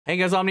Hey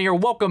guys, I'm here.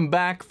 Welcome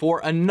back for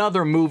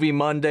another Movie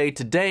Monday.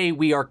 Today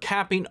we are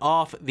capping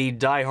off the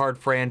Die Hard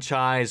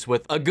franchise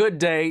with A Good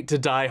Day to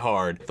Die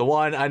Hard. The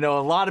one I know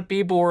a lot of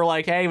people were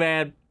like, hey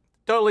man,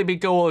 totally be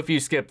cool if you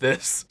skip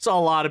this. Saw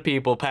a lot of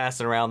people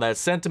passing around that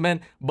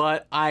sentiment,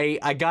 but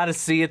I gotta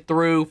see it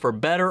through for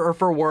better or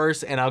for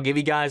worse, and I'll give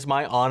you guys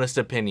my honest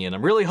opinion.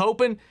 I'm really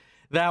hoping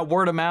that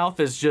word of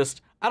mouth is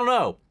just, I don't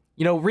know,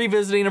 you know,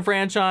 revisiting a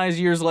franchise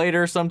years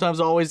later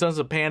sometimes always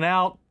doesn't pan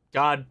out.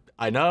 God,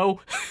 I know.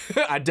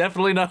 I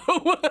definitely know.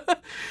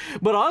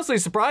 But honestly,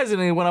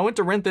 surprisingly, when I went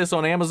to rent this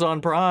on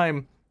Amazon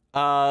Prime,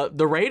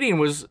 the rating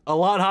was a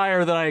lot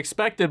higher than I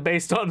expected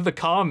based on the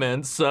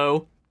comments,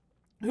 so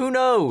who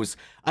knows?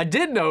 I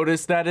did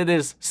notice that it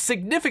is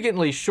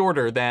significantly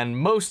shorter than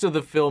most of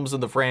the films in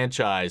the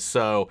franchise,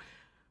 so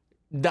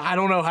I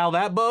don't know how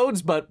that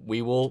bodes, but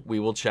we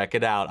will check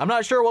it out. I'm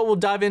not sure what we'll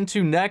dive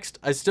into next.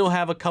 I still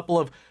have a couple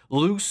of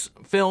loose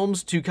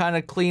films to kind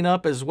of clean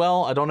up as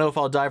well. I don't know if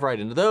I'll dive right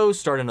into those,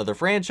 start another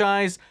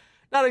franchise.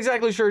 Not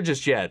exactly sure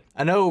just yet.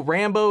 I know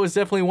Rambo is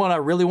definitely one I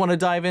really want to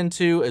dive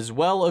into as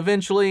well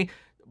eventually,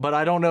 but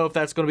I don't know if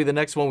that's going to be the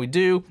next one we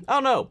do. I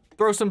don't know.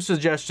 Throw some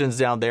suggestions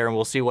down there and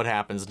we'll see what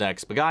happens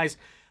next. But guys,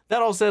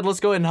 that all said, let's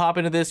go ahead and hop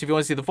into this. If you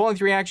want to see the full-length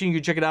reaction, you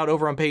can check it out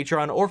over on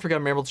Patreon, or if you're a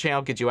member of the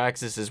channel, get you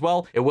access as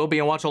well. It will be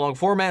in watch-along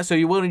format, so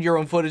you will need your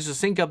own footage to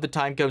sync up the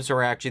time comes to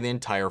reaction the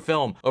entire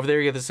film. Over there,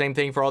 you get the same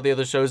thing for all the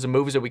other shows and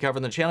movies that we cover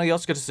on the channel. You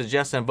also get to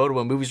suggest and vote on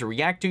what movies to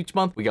react to each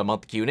month. We got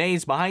monthly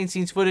Q&As,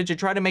 behind-the-scenes footage, and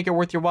try to make it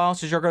worth your while,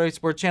 so you're going to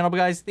support the channel. But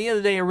guys, at the end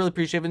of the day, I really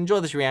appreciate it.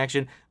 Enjoy this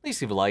reaction.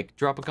 Please leave a like,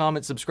 drop a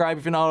comment, subscribe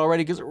if you're not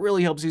already, because it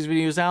really helps these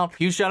videos out.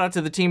 Huge shout out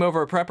to the team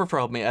over at Prepper for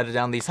helping me edit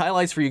down these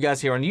highlights for you guys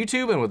here on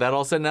YouTube. And with that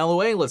all said and out of the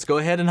way, let's go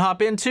ahead and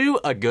hop into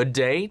A Good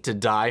Day to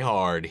Die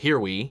Hard. Here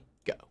we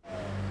go.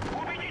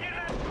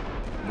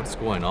 What's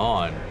going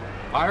on?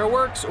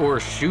 Fireworks or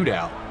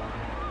shootout?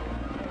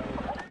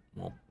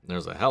 Well,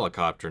 there's a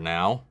helicopter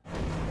now.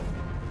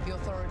 The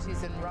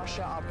authorities in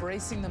Russia are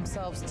bracing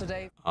themselves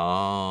today.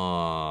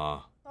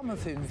 Some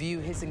of whom view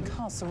his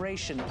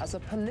incarceration as a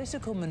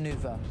political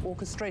maneuver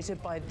orchestrated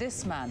by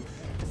this man,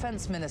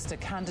 Defense Minister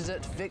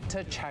candidate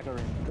Viktor Chagarin.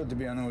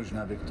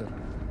 Viktor.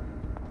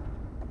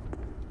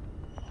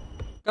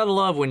 Gotta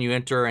love when you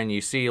enter and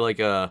you see like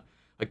a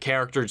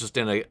character just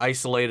in an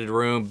isolated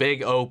room,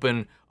 big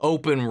open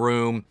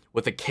room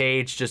with a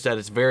cage just at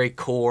its very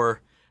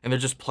core, and they're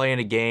just playing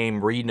a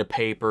game, reading a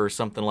paper, or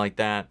something like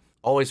that.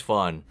 Always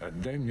fun.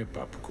 Отдай мне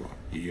папку,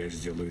 и я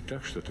сделаю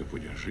так, что ты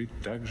будешь жить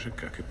так же,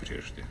 как и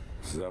прежде.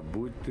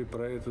 Забудь ты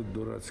про этот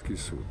дурацкий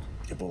суд.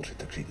 Я больше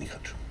так жить не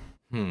хочу.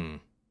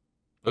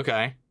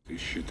 Okay. Ты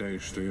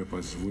считаешь, что я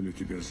позволю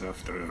тебе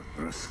завтра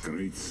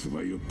раскрыть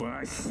свою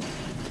пасть?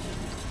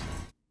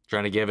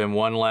 Trying to give him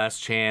one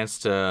last chance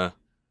to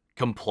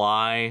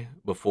comply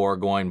before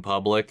going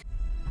public.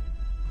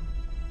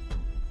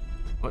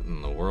 What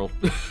in the world?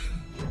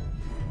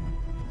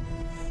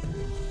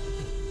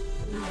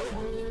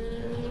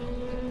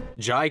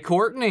 Jai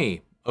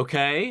Courtney,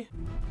 okay.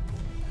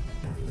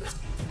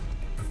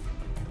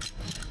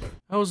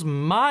 That was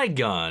my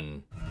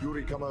gun.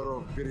 Yuri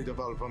Komarov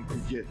передавал вам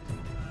привет.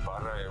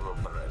 Пора его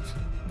брать.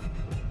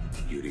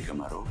 Yuri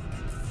Komarov.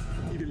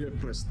 Или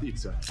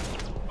проститься.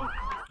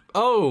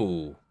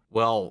 Oh,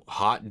 well,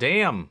 hot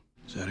damn.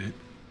 Is that it?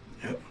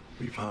 Yep,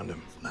 we found him.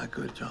 Not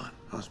good, John.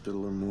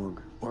 Hospital or morgue?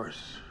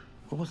 Worse.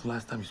 When was the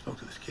last time you spoke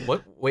to this kid?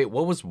 What? Wait,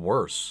 what was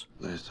worse?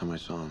 Last time I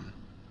saw him,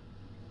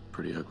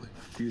 pretty ugly.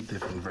 A few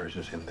different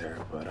versions in there,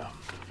 but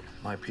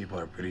my people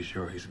are pretty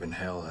sure he's been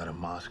held at a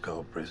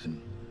Moscow prison.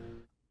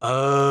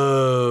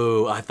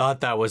 Oh, I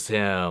thought that was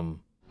him.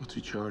 What's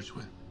he charged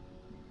with?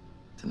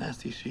 It's a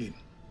nasty sheet.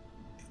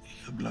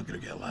 He'll be lucky to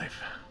get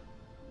life.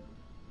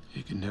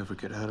 He can never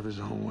get out of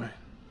his own way.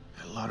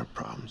 Had a lot of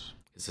problems.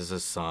 Is this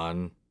his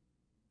son?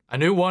 I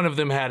knew one of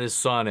them had his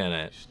son in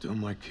it. Still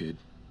my kid.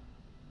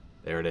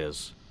 There it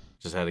is.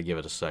 Just had to give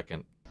it a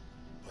second.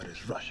 But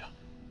it's Russia.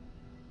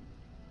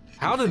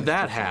 How did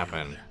that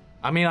happen?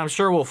 I mean, I'm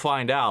sure we'll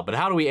find out, but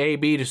how do we A,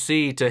 B to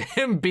C to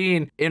him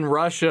being in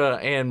Russia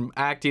and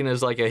acting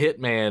as like a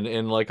hitman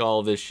and like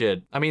all this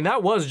shit? I mean,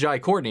 that was Jai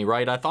Courtney,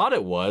 right? I thought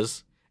it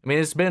was. I mean,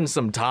 it's been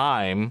some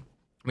time.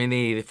 I mean,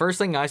 the first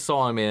thing I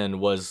saw him in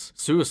was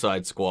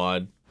Suicide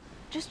Squad.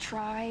 Just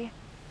try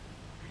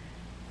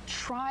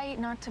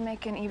not to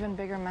make an even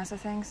bigger mess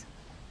of things.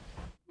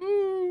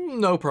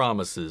 No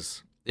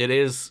promises. It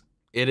is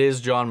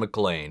John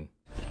McClane.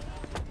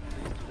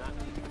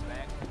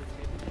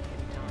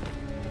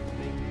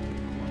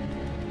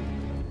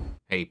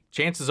 Hey,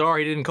 chances are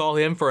he didn't call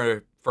him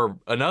for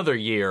another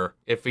year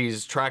if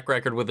his track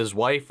record with his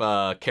wife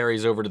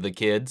carries over to the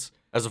kids.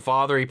 As a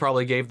father, he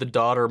probably gave the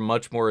daughter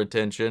much more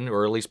attention,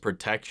 or at least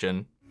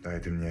protection.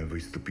 Дайте мне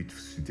выступить в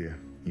суде.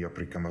 Я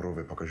при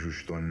Комарове покажу,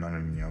 что он на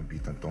меня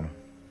убит, Антон.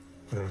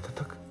 Это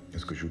так? Я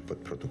скажу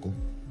под протокол.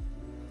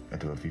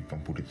 Этого вам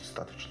будет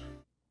достаточно.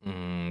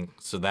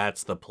 So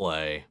that's the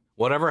play.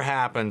 Whatever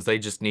happens, they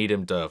just need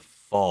him to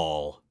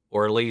fall.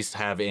 Or at least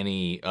have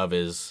any of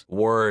his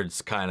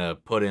words kind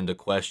of put into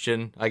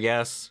question, I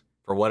guess.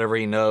 or whatever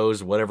he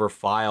knows, whatever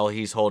file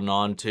he's holding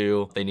on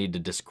to. They need to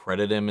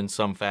discredit him in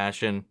some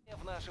fashion.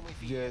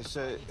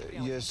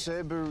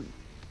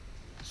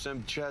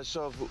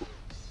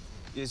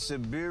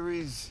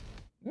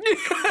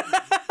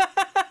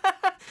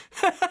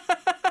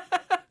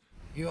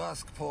 You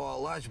asked for a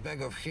large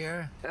bag of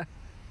hair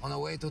on the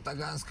way to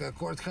Taganska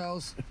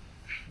courthouse,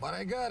 but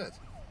I got it.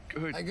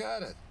 Good. I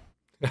got it.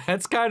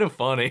 That's kind of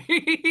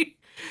funny.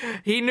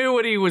 He knew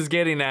what he was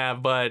getting at,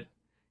 but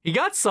he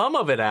got some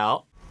of it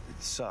out.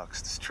 It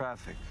sucks. This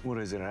traffic. What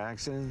is it, an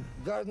accident?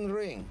 Garden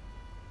Ring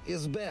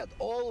is bad.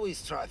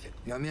 Always traffic.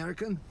 You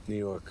American? New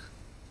York.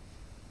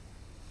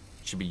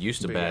 Should be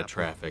used to bad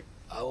traffic.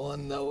 I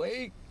wanna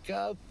wake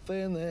up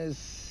in a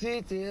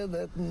city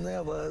that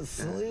never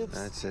sleeps.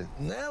 That's it.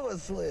 Never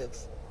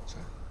sleeps.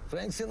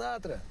 Frank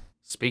Sinatra.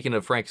 Speaking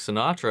of Frank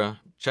Sinatra,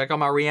 check out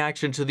my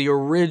reaction to the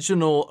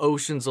original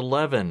Ocean's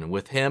 11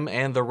 with him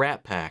and the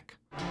Rat Pack.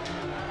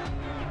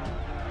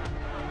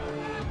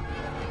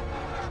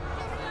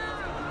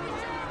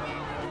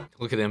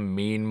 Look at him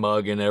mean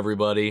mugging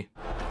everybody.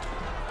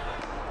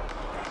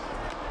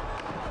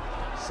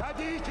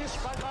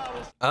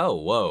 Oh,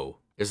 whoa.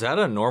 Is that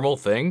a normal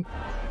thing?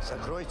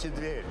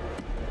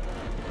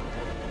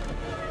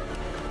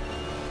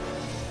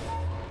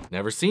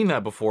 Never seen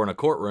that before in a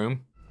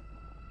courtroom.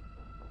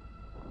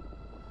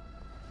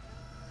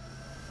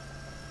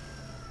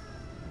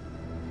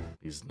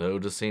 He's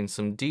noticing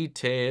some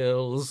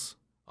details.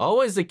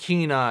 Always a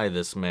keen eye,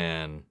 this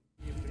man.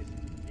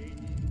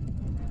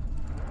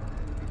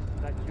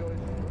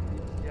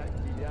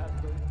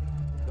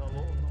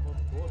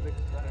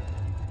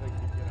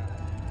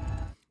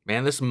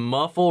 Man, this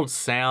muffled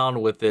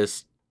sound with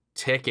this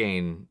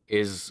ticking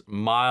is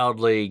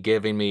mildly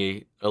giving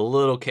me a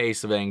little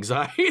case of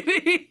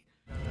anxiety.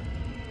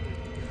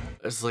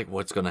 It's like,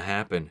 what's gonna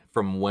happen?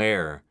 From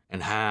where?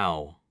 And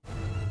how?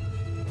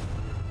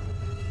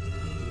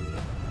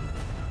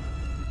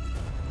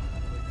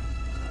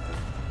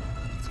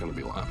 It's gonna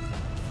be loud.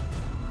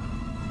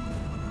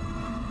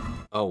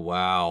 Oh,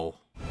 wow.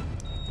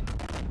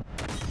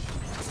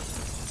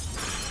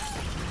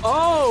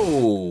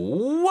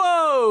 Oh,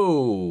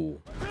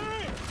 whoa!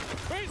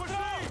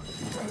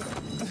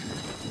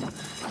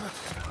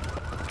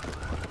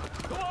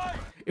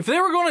 If they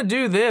were going to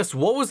do this,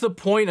 what was the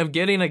point of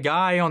getting a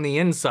guy on the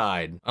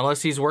inside?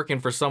 Unless he's working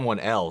for someone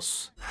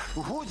else.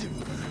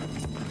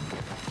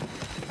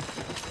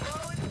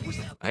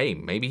 Hey,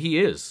 maybe he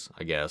is,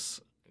 I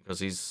guess. Because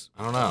he's,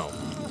 I don't know.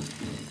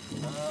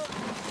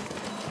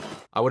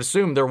 I would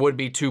assume there would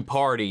be two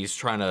parties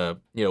trying to,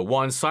 you know,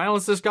 one,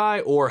 silence this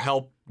guy or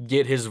help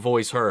get his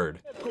voice heard.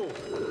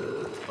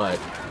 But,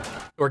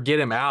 or get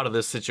him out of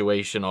this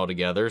situation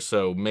altogether.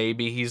 So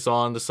maybe he's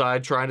on the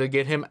side trying to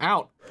get him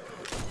out.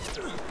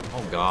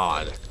 Oh,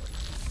 God.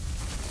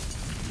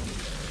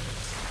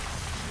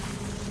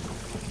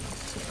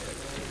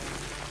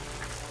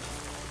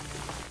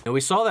 And we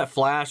saw that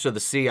flash of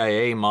the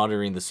CIA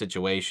monitoring the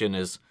situation.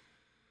 Is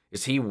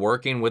he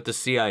working with the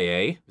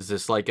CIA? Is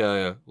this like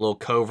a little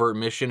covert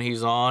mission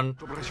he's on?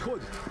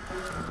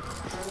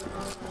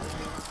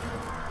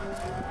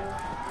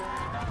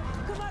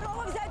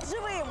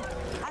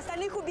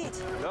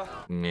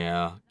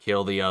 Yeah,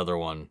 kill the other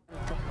one.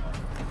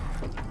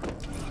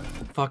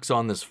 Fuck's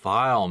on this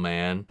file,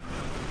 man?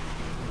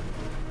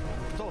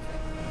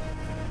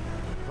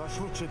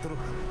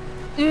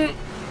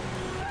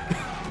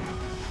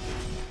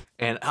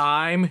 And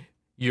I'm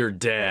your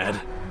dad.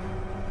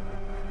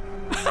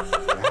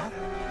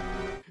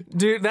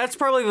 Dude, that's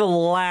probably the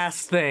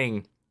last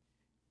thing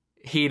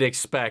he'd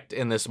expect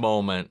in this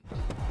moment.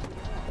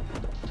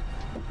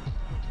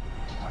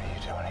 What are you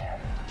doing here?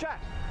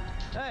 Jack!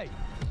 Hey!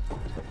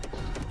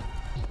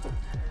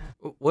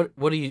 What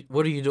are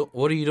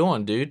you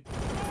doing, dude?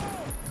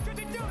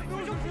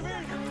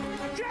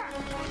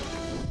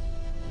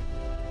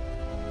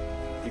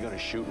 You gonna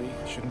shoot me?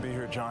 Shouldn't be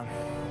here, John.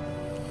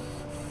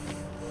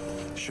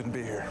 Shouldn't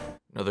be here.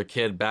 Another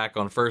kid back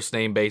on first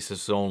name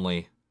basis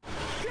only.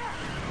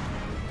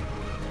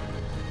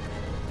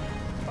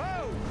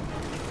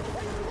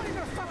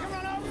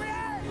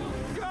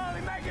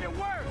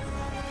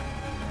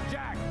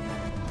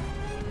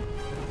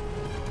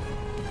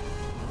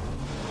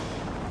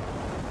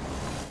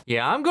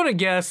 Yeah, I'm gonna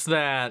guess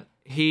that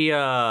he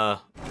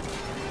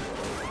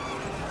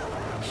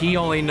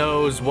only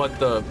knows what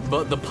the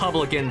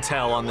public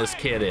intel on this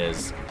kid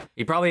is.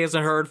 He probably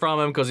hasn't heard from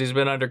him because he's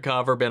been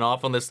undercover, been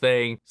off on this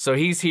thing. So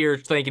he's here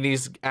thinking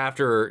he's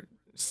after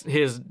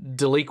his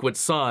delinquent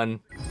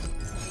son.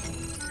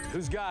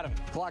 Who's got him?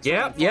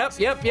 Yep.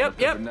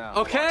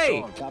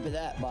 Okay. Copy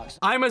that, box.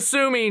 I'm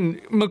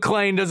assuming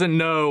McClane doesn't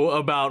know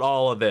about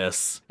all of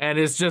this and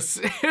is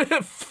just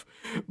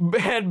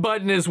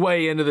headbutting his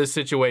way into this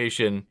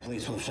situation.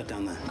 Police will shut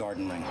down the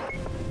garden ring.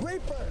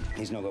 Reaper!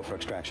 He's no go for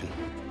extraction.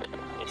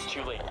 It's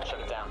too late.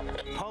 Shut it down.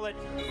 Pull it.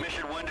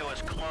 Mission window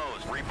is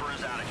closed. Reaper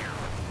is out of here.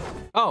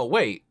 Oh,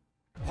 wait.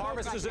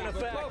 Harvest is in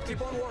effect.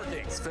 Keep on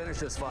working. Let's finish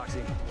this,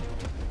 Foxy.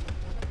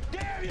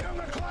 Damn you,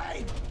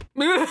 McClane!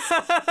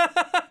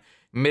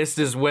 Missed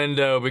his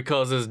window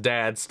because his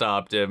dad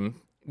stopped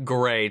him.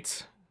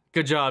 Great.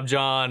 Good job,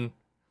 John.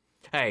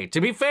 Hey,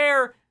 to be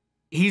fair,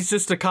 he's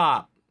just a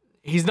cop.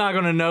 He's not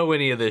gonna know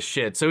any of this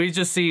shit, so he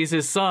just sees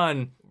his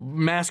son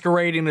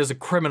masquerading as a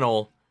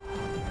criminal.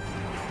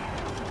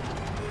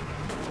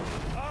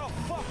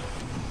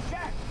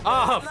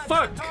 Oh,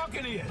 fuck!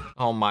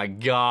 Oh my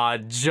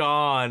god,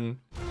 John.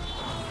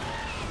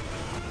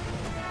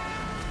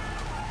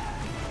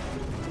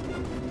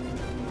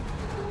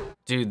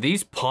 Dude,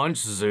 these punch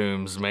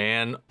zooms,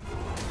 man.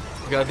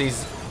 Got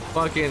these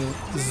fucking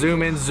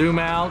zoom in, zoom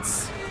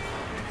outs.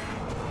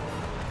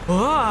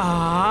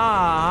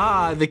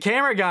 Ah, the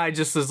camera guy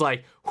just is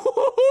like,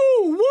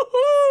 woohoo,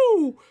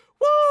 woohoo,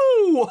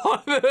 woo,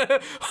 on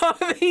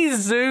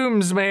these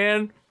zooms,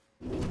 man.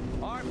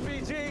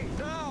 RPG,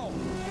 no!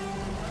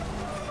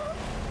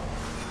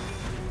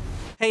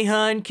 Hey,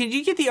 hun, could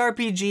you get the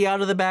RPG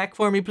out of the back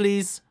for me,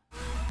 please?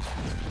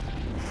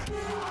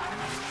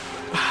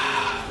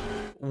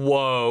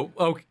 Whoa.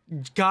 Oh,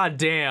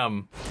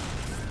 goddamn.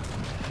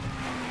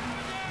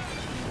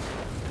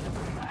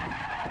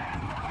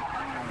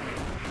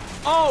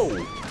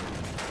 Oh!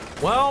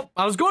 Well,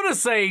 I was going to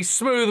say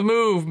smooth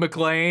move,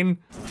 McClane.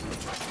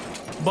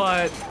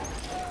 But,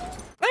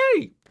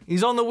 hey,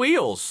 he's on the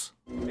wheels.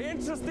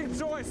 Interesting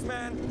choice,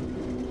 man.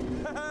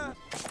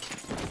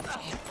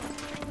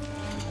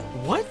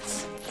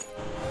 What?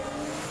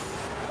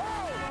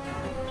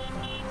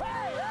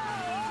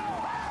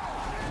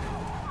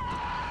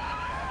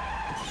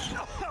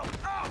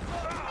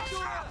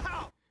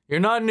 You're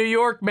not in New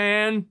York,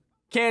 man.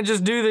 Can't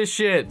just do this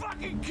shit.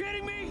 Fucking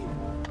kidding me?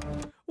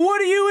 What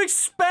do you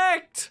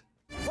expect?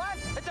 What?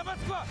 Это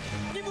Москва.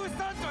 Не будет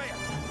станция.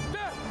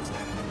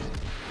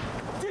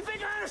 Do you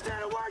think I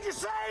understand a word you're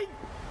saying?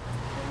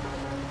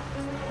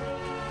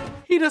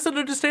 He doesn't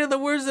understand the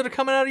words that are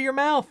coming out of your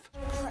mouth.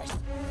 Christ.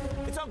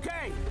 It's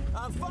okay.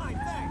 I'm fine,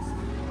 thanks.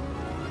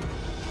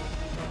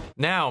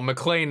 Now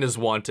McClane is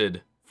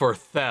wanted for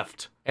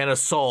theft and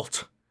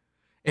assault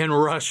in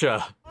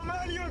Russia.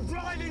 Man, you're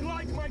driving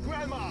like my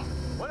grandma.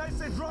 When I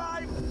say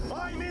drive,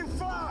 I mean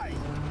fly.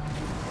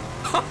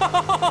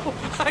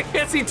 I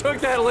guess he took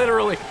that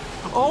literally.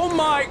 Oh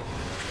my.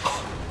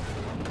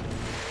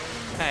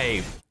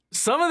 Hey,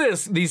 some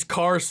of these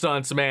car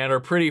stunts, man, are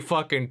pretty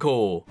fucking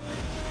cool.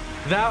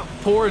 That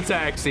poor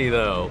taxi,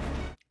 though.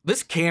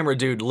 This camera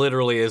dude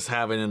literally is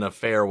having an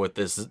affair with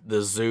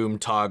the zoom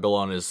toggle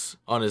on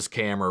his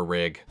camera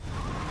rig.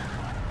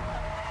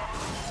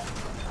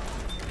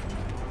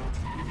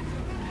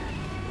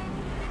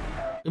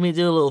 Let me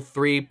do a little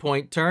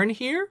 3-point turn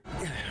here.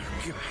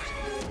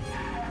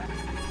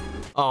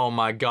 Oh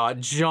my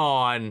god,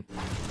 John.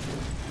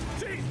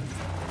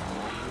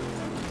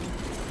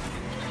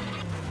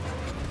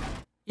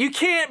 You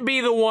can't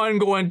be the one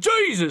going,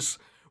 Jesus,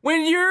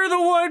 when you're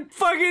the one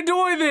fucking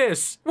doing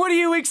this. What do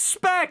you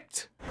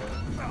expect?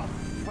 Oh,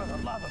 for the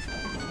love of...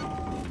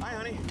 Hi,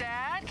 honey.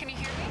 Dad, can you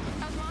hear me?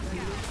 How's Moscow?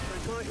 Can I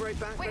call you right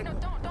back? Wait, no,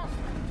 don't.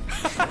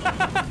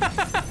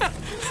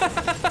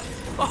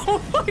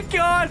 Oh my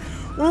god,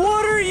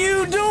 what are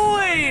you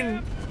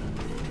doing?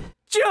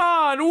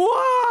 John,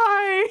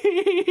 why?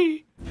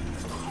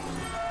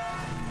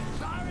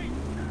 Sorry.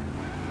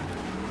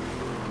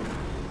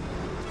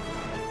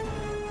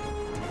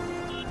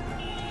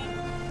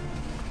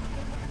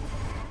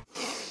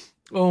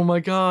 Oh my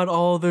god,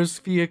 all those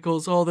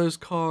vehicles, all those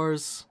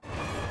cars.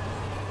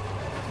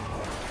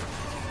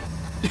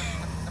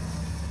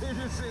 Did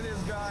you see this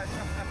guy?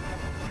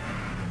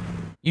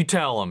 You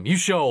tell him, you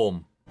show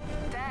him.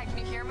 Dad, can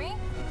you hear me?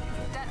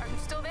 Dad, are you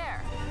still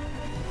there?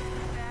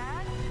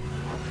 Dad?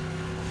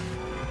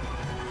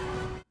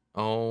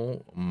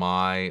 Oh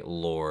my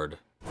lord.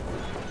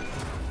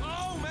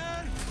 Oh,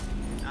 man.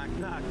 Knock,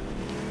 knock.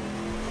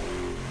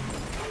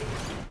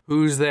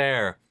 Who's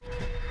there?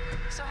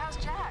 So how's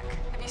Jack?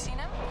 Have you seen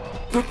him?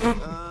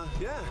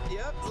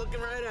 Yep,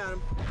 looking right at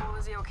him. Well,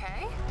 is he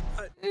okay?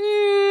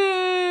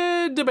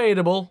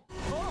 Debatable.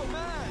 Oh,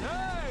 man,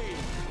 hey!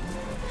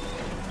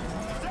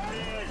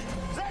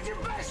 Is that your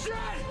best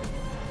shot?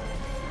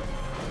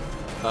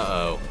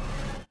 Uh-oh.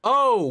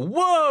 Oh,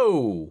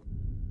 whoa!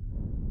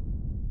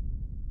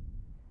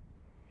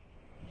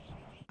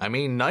 I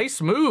mean,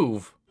 nice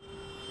move.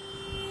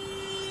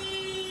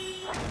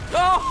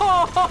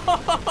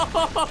 Oh!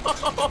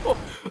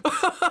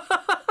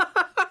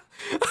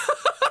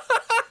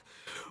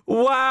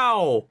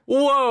 Wow!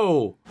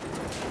 Whoa!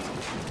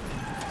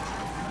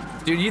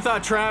 Dude, you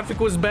thought traffic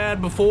was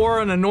bad before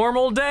on a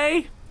normal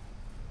day?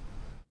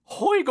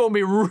 Oh, it's gonna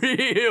be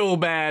real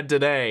bad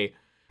today.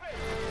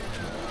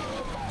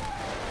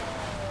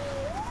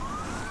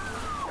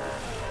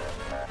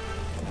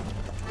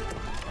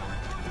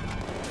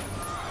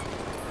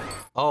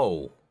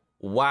 Oh,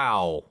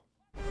 wow.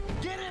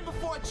 Get in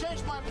before I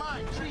change my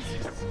mind,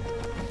 Jesus.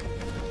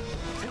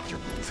 Take your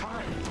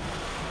time.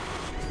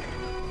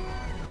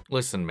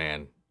 Listen,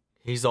 man,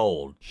 he's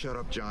old. Shut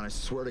up, John. I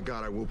swear to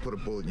God I will put a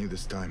bullet in you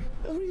this time.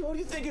 Who do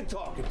you think you're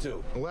talking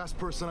to? The last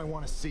person I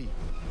want to see.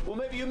 Well,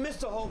 maybe you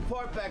missed the whole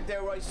part back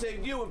there where I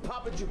saved you and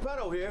Papa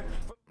Geppetto here.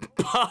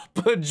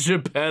 Papa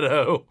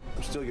Geppetto.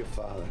 I'm still your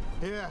father.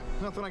 Yeah,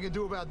 nothing I can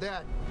do about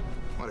that.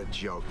 What a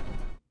joke.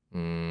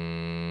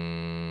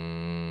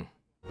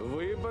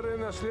 Выборы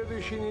на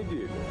следующей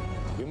неделе.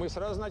 И мы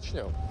сразу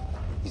начнем.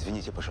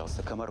 Извините,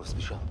 пожалуйста, Комаров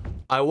спешал.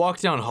 I walk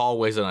down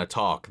hallways and I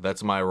talk.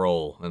 That's my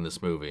role in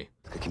this movie.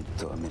 С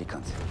каким-то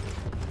американцем.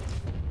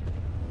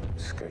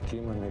 С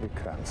каким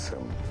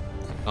американцем?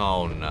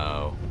 Oh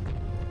no.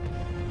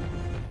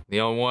 The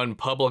only one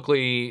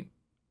publicly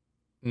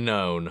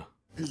known.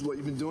 This is what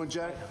you've been doing,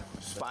 Jack?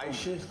 Spy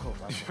shit?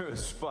 You're a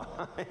spy?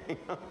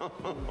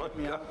 Oh my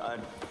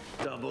God.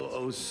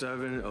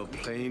 007 of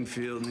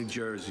Plainfield, New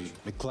Jersey.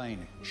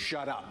 McClane,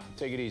 shut up.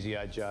 Take it easy,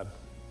 odd job.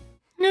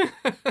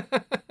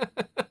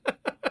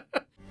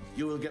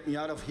 You will get me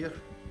out of here?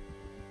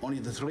 Only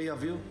the three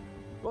of you?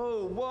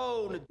 Whoa,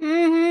 whoa.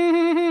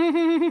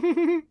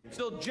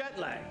 Still jet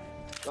lag.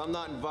 I'm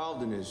not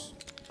involved in this.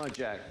 Huh,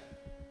 Jack?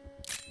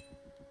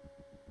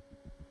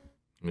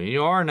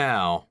 You are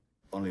now.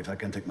 Only if I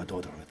can take my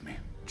daughter with me.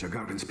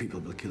 Chagarin's people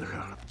will kill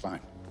her. Fine.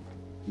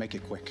 Make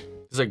it quick.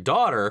 He's like,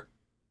 daughter?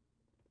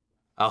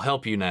 I'll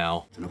help you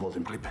now.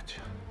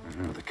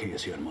 The key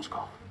is here in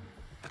Moscow.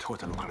 At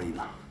Hotel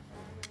Irina.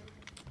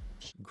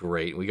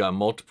 Great. We got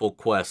multiple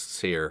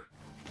quests here.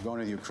 We're going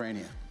to the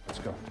Ukrainian. Let's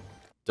go.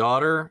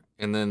 Daughter,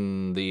 and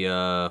then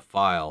the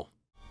file.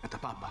 Это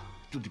папа.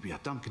 Люди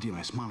пьют там, где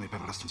мы с мамой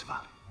первый раз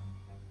танцевали.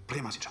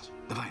 Прямо сейчас.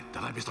 Давай,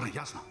 давай быстро,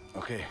 ясно?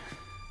 Okay.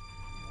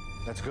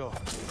 Let's go.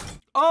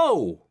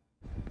 Oh!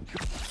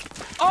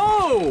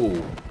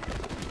 Oh!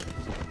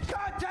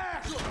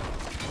 Contact!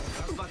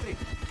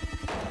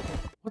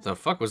 What the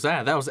fuck was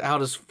that? That was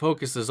out of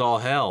focus as all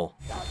hell.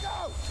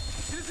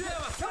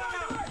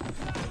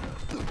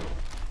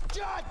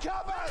 John,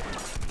 cover!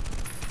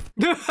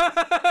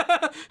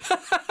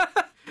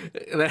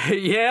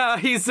 Yeah,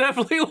 he's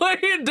definitely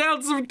laying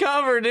down some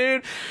cover,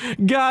 dude.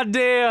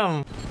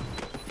 Goddamn.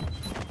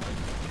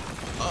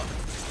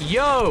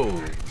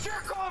 Yo.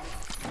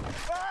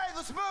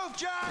 Let's move,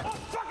 John! On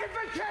fucking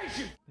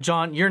vacation!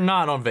 John, you're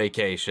not on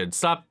vacation.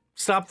 Stop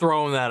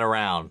throwing that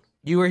around.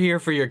 You were here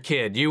for your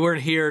kid. You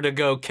weren't here to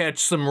go catch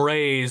some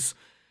rays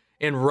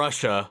in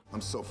Russia.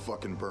 I'm so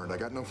fucking burned. I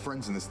got no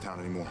friends in this town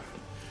anymore.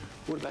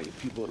 What about your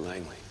people at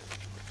Langley?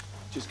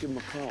 Just give them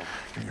a call.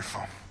 Give me your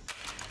phone.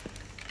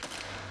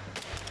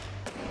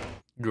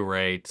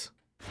 Great.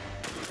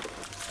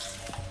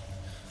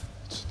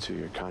 It's a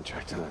 2-year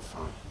contract on that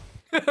phone.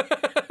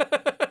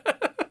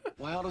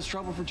 Why all this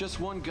trouble for just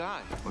one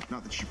guy? Look,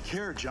 not that you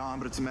care, John,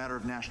 but it's a matter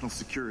of national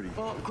security.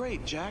 Well,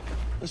 great, Jack.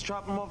 Let's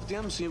drop him off at the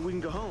embassy and we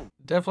can go home.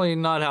 Definitely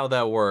not how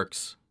that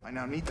works. I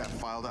now need that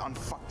file to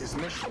unfuck this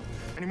mission.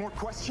 Any more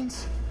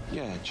questions?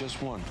 Yeah,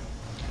 just one.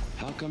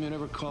 How come you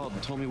never called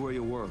and told me where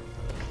you were?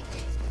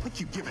 Like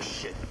you give a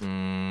shit.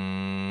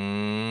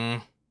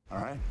 All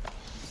right.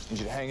 Need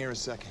you to hang here a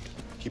second.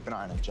 Keep an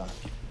eye on him, John.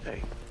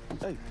 Hey,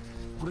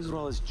 what is with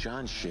all this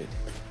John shit?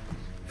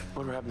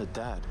 Whatever happened to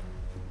Dad?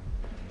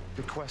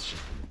 Good question.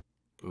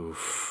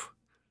 Oof.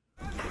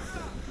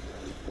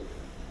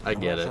 I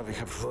get it.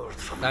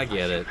 I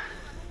get it.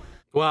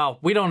 Well,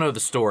 we don't know the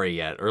story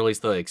yet, or at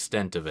least the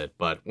extent of it,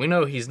 but we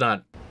know he's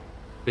not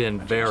been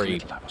very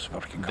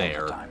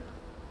there.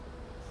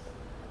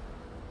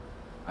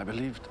 I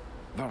believed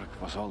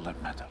work was all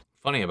that mattered.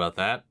 Funny about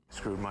that.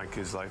 Screwed my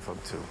kid's life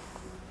up too.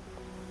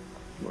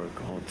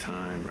 Work all the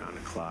time, round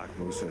the clock,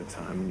 most of the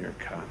time in your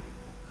cut.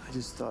 I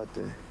just thought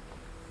that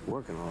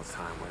working all the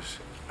time was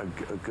a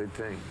good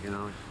thing, you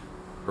know?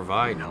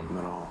 Provide help them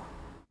at all.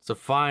 It's a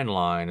fine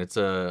line. It's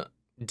a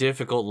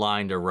difficult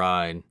line to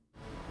ride.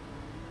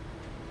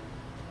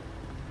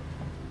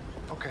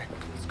 Okay,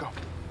 let's go.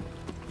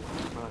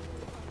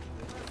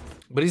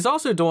 But he's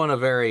also doing a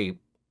very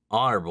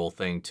honorable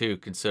thing too,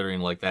 considering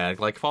like that.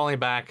 Like falling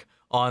back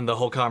on the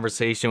whole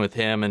conversation with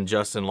him and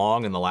Justin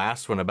Long in the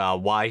last one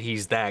about why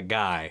he's that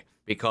guy.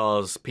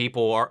 Because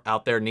people are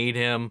out there need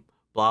him,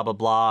 blah, blah,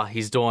 blah.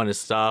 He's doing his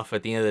stuff.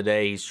 At the end of the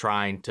day, he's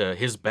trying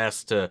his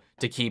best to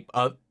keep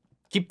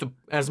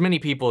as many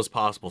people as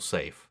possible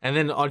safe. And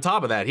then on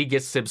top of that, he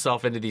gets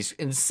himself into these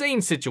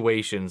insane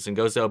situations and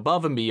goes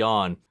above and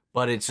beyond.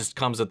 But it just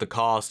comes at the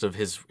cost of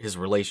his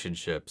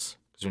relationships.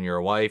 Because when you're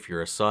a wife,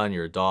 you're a son,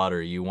 you're a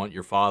daughter, you want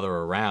your father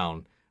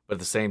around. But at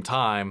the same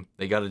time,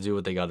 they got to do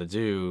what they got to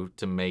do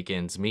to make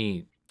ends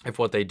meet. If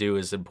what they do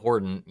is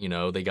important, you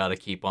know, they got to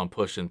keep on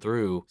pushing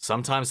through.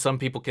 Sometimes some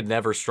people can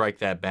never strike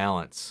that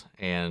balance.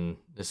 And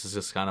this is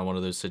just kind of one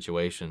of those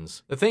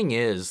situations. The thing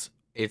is,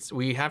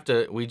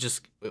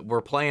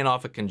 we're playing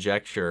off a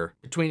conjecture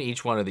between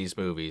each one of these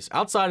movies.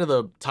 Outside of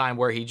the time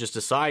where he just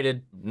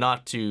decided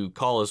not to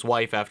call his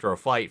wife after a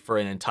fight for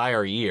an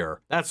entire year,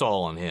 that's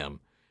all on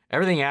him.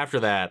 Everything after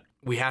that,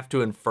 we have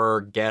to infer,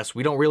 guess.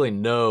 We don't really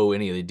know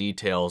any of the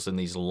details in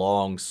these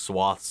long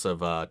swaths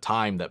of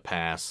time that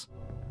pass.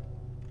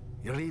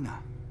 Irina.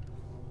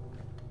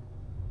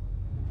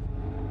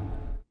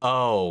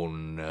 Oh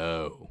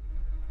no.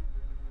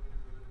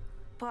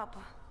 Papa.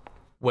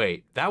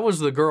 Wait, that was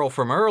the girl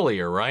from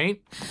earlier,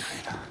 right?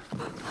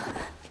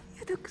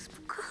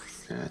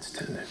 Yeah, it's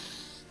tender.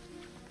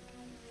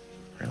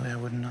 Really, I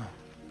wouldn't know.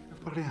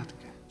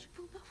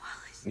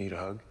 Need a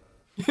hug?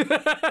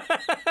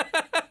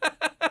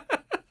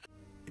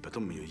 И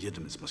потом мы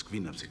уедем из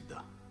Москвы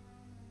навсегда.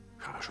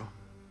 Хорошо?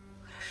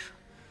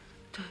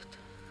 Кто это?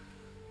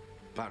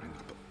 Парень.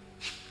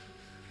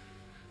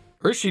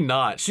 Or is she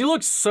not? She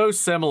looks so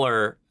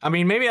similar. I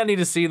mean, maybe I need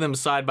to see them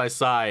side by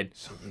side.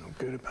 Something no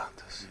good about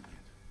this.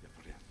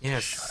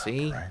 Yes,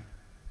 see? Right?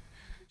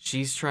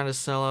 She's trying to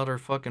sell out her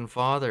fucking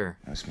father.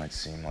 This might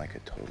seem like a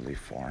totally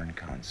foreign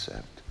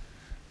concept,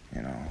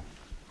 you know?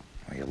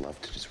 Well, you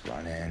love to just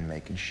run in,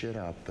 making shit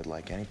up, but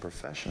like any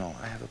professional,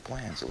 I have a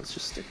plan, so let's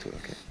just stick to it,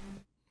 okay?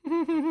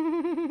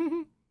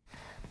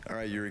 All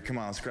right, Yuri, come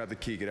on, let's grab the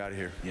key, get out of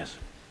here. Yes.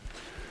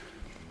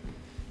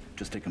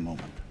 Just take a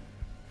moment.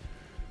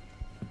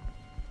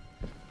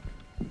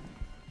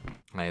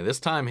 Hey, this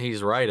time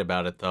he's right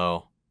about it,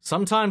 though.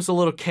 Sometimes a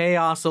little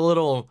chaos, a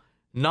little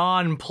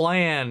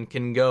non-plan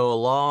can go a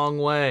long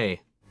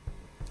way.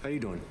 How you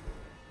doing?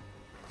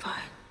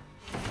 Fine.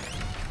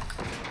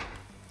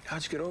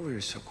 How'd you get over here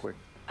so quick?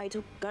 I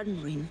took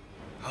gardening.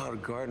 Oh, the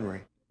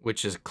gardenery.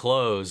 Which is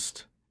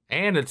closed.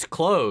 And it's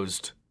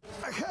closed.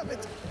 I have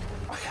it.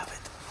 I have it.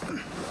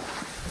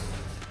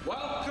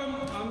 Welcome,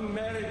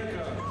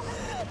 America.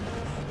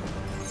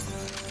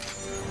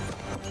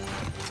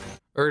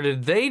 Or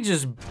did they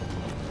just...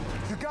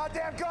 Your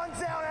goddamn guns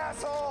down,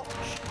 asshole!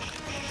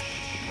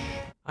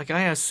 Like,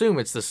 I assume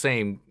it's the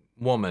same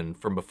woman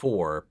from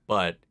before,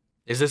 but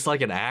is this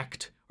like an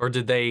act? Or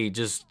did they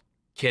just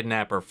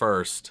kidnap her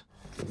first?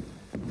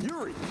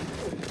 Yuri!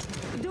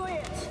 Do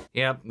it!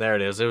 Yep, there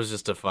it is. It was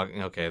just a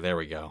fucking... Okay, there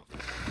we go.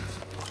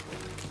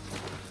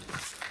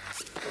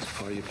 That's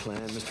part of your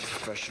plan, Mr.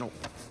 Professional.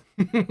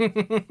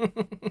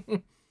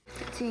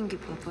 Деньги,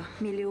 папа.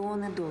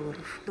 Миллионы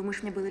долларов.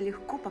 Думаешь, мне было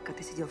легко, пока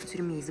ты сидел в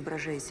тюрьме,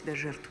 изображая себя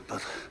жертву?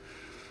 But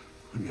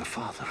I'm your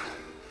father.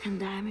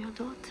 And I'm your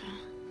daughter.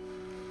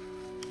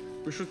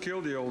 We should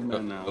kill the old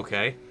man now.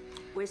 Okay.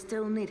 We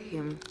still need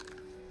him.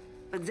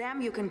 But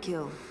them you can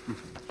kill.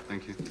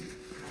 Thank you.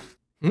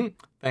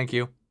 Thank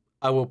you.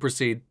 I will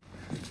proceed.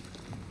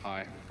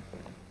 Hi.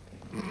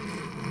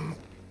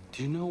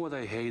 Do you know what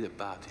I hate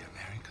about the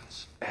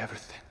Americans?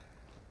 Everything.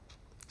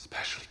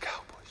 Especially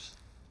cowboys.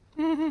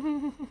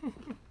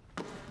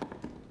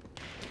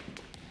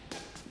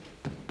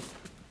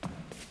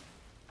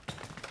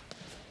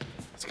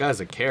 This guy's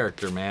a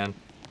character, man.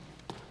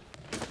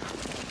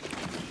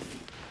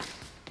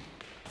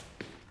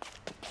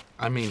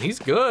 I mean, he's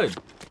good.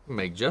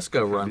 Make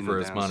Jessica run for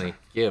his money.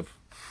 Give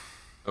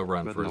a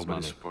run But for his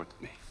nobody money.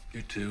 supported me.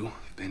 You two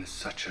have been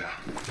such a...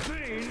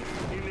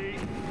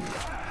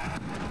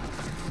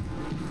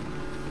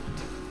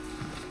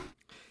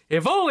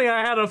 If only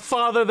I had a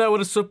father that would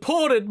have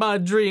supported my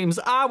dreams,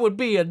 I would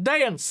be a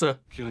dancer.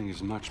 Killing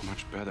is much,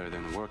 much better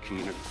than working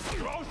in a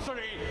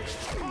grocery.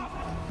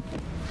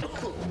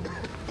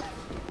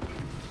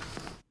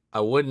 I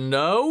wouldn't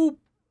know,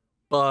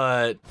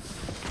 but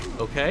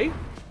okay.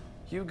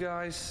 You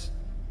guys,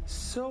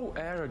 so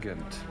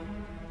arrogant.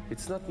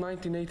 It's not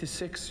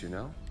 1986, you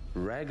know?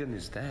 Reagan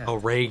is dead. Oh,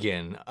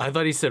 Reagan. I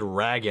thought he said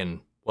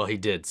Ragan. Well, he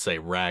did say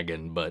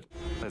Ragan, but...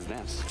 Let's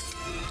dance.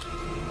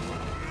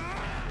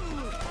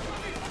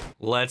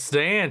 Let's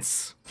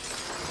dance.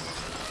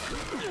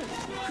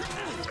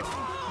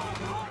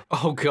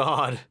 Oh,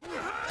 God.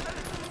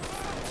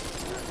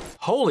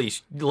 Holy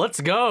let's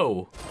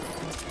go.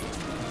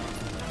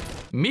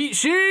 Meat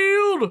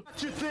shield!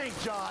 What's your thing,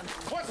 John?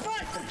 What's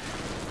fighting?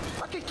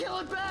 Fucking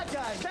killing bad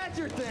guys, that's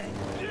your thing.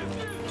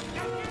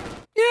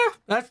 Yeah,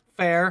 that's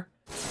fair.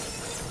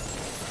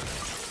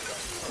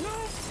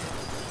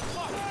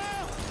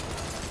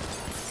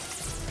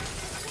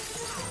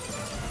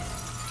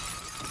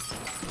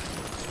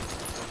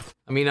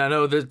 I mean, I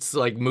know that's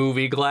like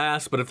movie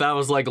glass, but if that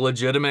was like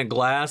legitimate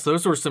glass,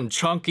 those were some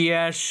chunky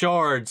ass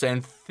shards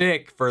and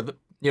thick for the,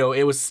 you know,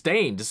 it was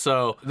stained.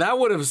 So that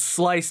would have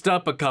sliced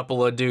up a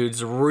couple of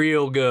dudes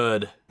real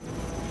good.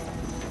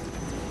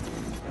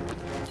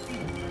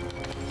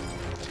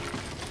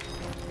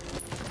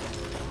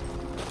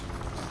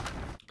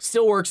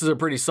 Still works as a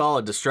pretty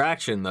solid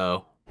distraction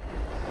though.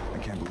 I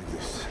can't believe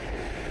this.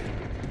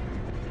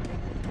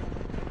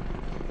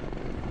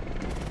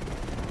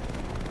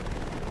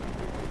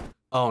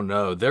 Oh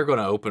no, they're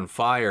gonna open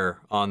fire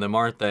on them,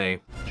 aren't they?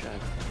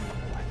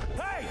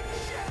 Hey!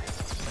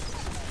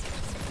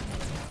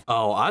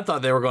 Oh, I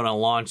thought they were gonna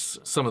launch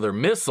some of their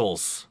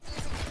missiles.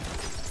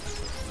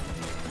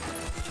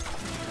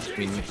 I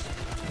mean,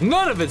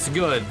 none of it's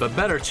good, but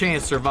better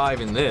chance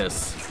surviving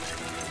this.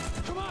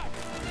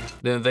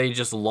 Then they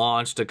just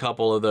launched a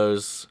couple of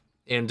those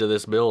into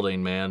this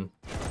building, man.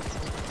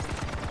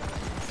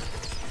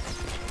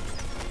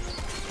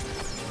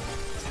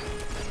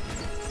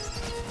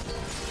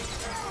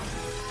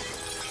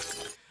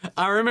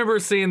 I remember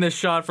seeing this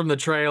shot from the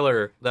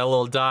trailer, that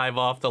little dive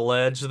off the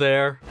ledge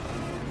there.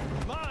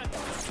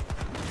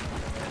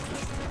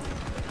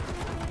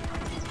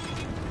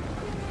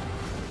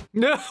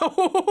 No!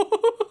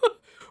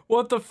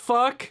 What the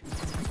fuck?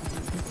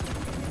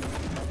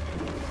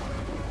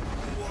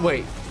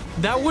 Wait,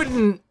 that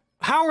wouldn't...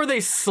 How are they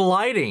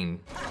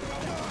sliding?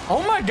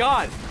 Oh my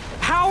God,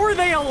 how are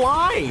they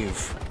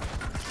alive?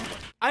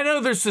 I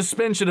know there's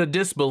suspension of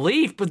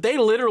disbelief, but they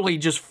literally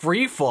just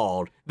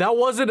free-falled. That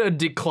wasn't a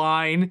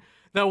decline.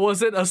 That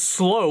wasn't a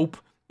slope.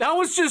 That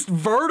was just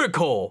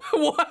vertical.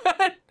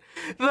 What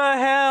the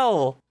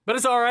hell? But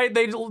it's all right,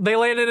 they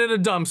landed in a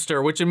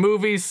dumpster, which in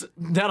movies,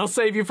 that'll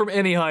save you from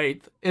any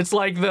height. It's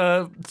like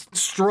the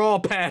straw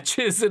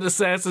patches in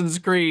Assassin's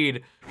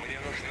Creed.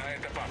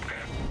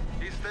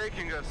 He's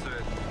taking us there.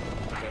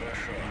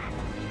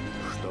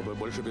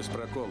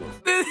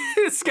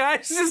 This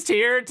guy's just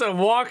here to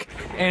walk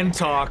and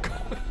talk.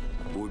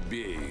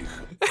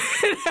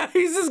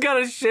 He's just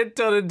got a shit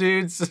ton of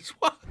dudes.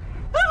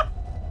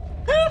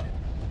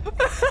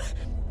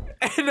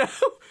 And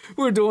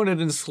we're doing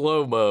it in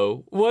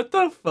slow-mo. What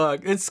the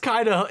fuck? It's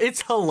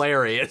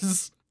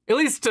hilarious. At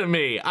least to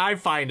me, I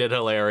find it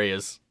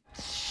hilarious.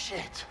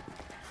 Shit.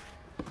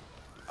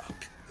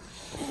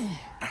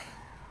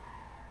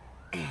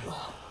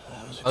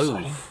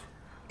 Oof.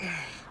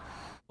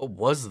 What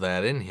was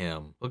that in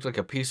him? Looked like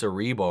a piece of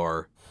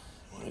rebar.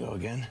 Wanna go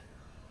again?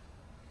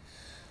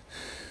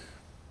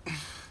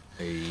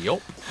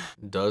 Yup.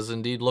 Does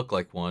indeed look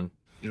like one.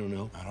 You don't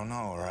know? I don't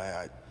know,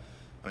 right?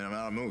 I mean, I'm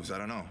out of moves. I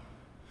don't know.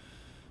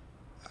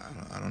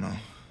 I don't know.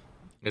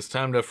 It's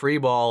time to free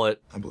ball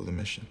it. I blew the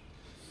mission.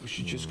 We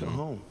should just go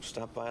home.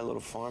 Stop by a little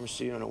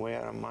pharmacy on the way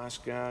out of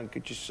Moscow and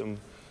get you some,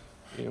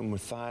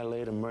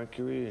 methylated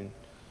mercury and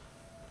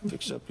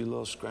fix up your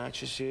little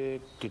scratches here.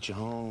 Get you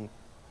home.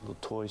 A little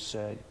toy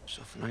set.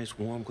 Yourself a nice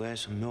warm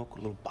glass of milk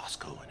with a little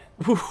Bosco in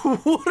it.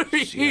 What are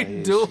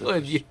you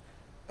doing?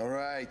 All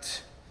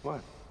right.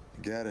 What?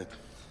 Get it.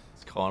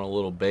 It's calling a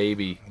little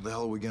baby. What the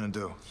hell are we gonna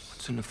do?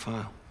 What's in the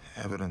file?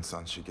 Evidence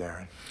on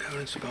Chagarin.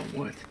 Evidence about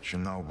what?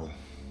 Chernobyl.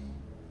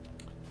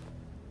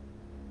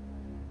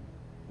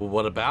 Well,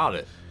 what about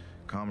it?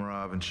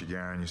 Komarov and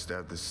Chagarin used to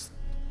have this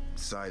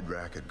side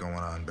racket going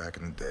on back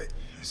in the day.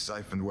 They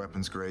siphoned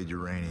weapons-grade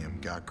uranium,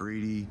 got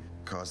greedy,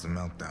 caused a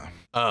meltdown.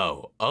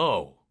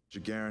 Oh.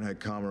 Chagarin had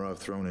Komarov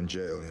thrown in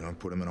jail,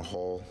 put him in a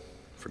hole,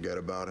 forget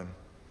about him.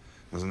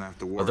 Doesn't have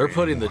to worry. Oh, they're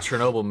putting anymore. the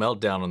Chernobyl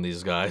meltdown on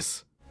these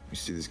guys. You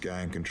see this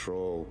guy in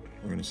control,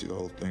 we're gonna see the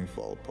whole thing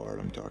fall apart.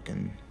 I'm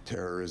talking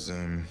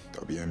terrorism,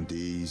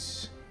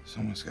 WMDs.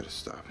 Someone's gotta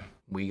stop him.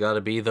 We gotta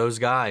be those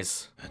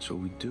guys. That's what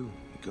we do.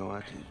 We go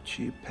out to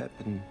cheap pep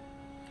and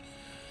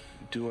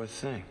do our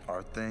thing.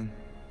 Our thing?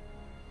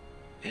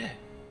 Yeah.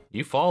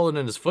 You followed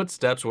in his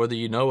footsteps whether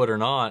you know it or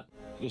not.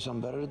 You got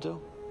something better to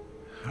do?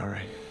 All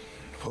right,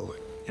 pull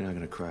it. You're not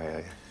gonna cry, are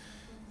you?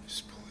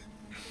 Just pull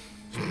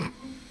it.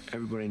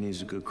 Everybody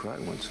needs a good cry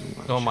once in a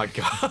while. Oh my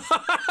God.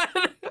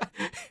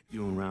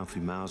 You and Ralphie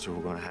Mauser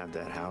were gonna have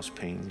that house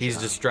painted. He's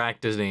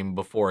distracted him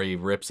before he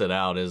rips it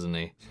out, isn't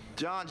he?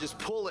 John, just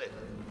pull it.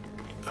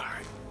 All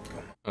right.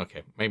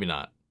 Okay, maybe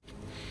not.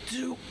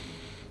 Two.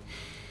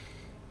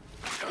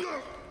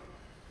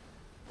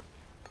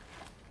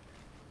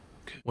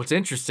 What's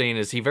interesting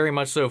is he very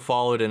much so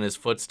followed in his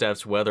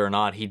footsteps, whether or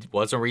not he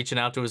wasn't reaching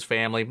out to his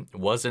family,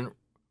 wasn't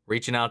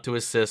reaching out to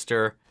his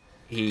sister.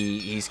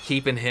 He's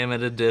keeping him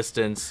at a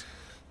distance.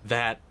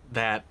 That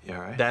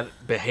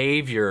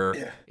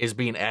behavior is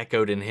being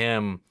echoed in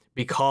him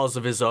because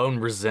of his own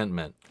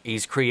resentment.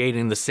 He's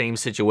creating the same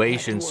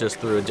situations just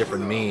through a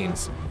different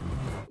means,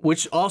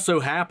 which also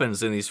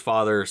happens in these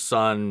father,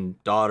 son,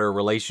 daughter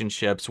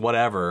relationships,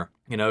 whatever.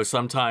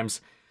 Sometimes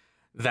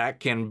that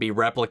can be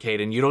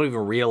replicated and you don't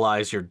even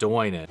realize you're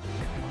doing it.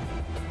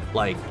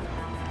 Like,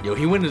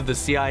 he went into the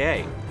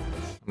CIA.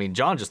 I mean,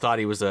 John just thought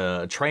he was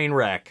a train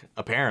wreck,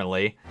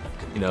 apparently.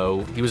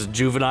 He was a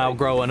juvenile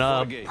growing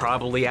up,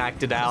 probably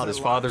acted out. His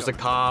father's a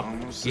cop.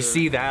 You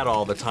see that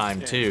all the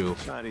time, too.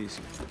 It's not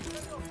easy.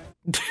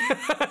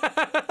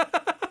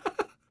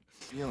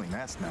 Feeling,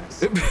 that's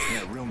nice.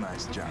 Yeah, real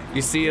nice job.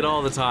 You see it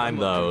all the time,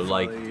 though.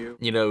 Like,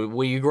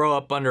 when you grow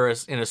up in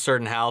a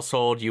certain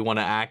household, you want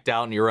to act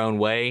out in your own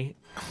way.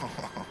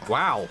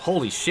 Wow,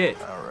 holy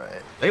shit. All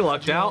right. They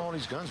lucked out. All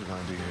these guns are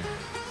gonna do here.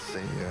 It's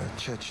a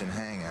Chechen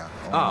hangout.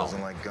 Oh. Doesn't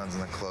like guns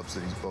in the clubs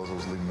that these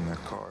bozos leave in their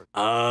car.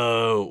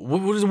 Oh,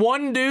 was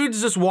one dude's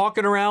just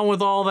walking around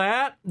with all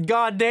that?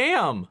 God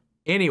damn.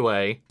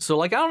 Anyway, so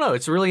I don't know,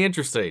 it's really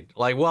interesting.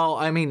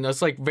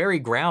 It's very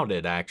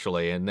grounded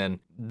actually. And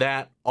then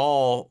that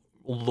all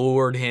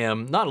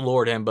not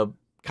lured him, but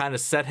kind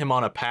of set him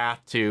on a path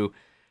to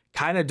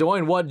kind of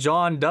doing what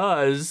John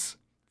does,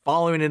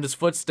 following in his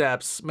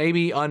footsteps,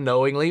 maybe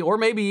unknowingly, or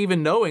maybe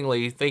even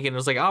knowingly, thinking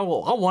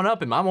I'll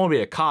one-up him. I'm gonna be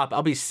a cop.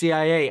 I'll be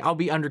CIA. I'll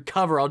be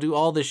undercover. I'll do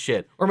all this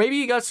shit. Or maybe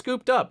he got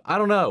scooped up. I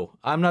don't know.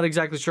 I'm not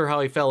exactly sure how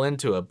he fell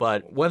into it,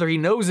 but whether he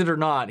knows it or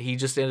not, he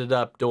just ended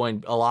up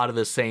doing a lot of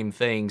the same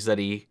things that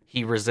he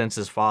resents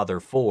his father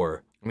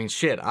for. I mean,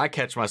 shit, I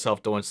catch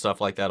myself doing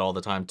stuff like that all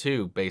the time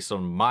too, based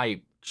on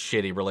my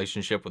shitty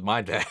relationship with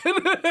my dad.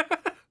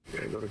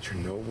 Gotta go to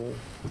Chernobyl.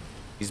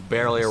 He's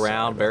barely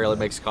around, barely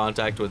makes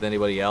contact with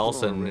anybody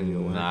else,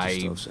 and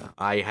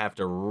I have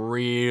to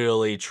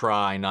really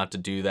try not to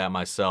do that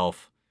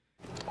myself.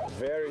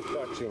 Very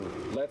touching.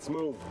 Let's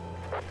move.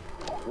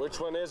 Which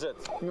one is it?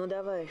 Ну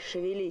давай,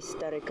 шевелись,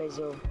 старый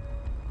козел.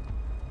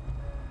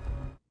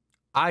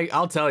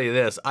 I'll tell you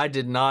this, I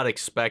did not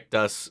expect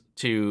us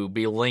to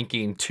be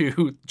linking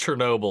to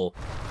Chernobyl,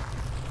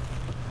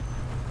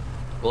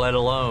 let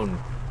alone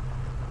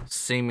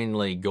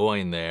seemingly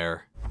going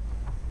there.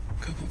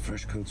 Couple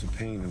fresh coats of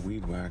paint, a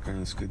weed whacker,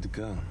 and it's good to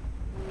go.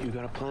 You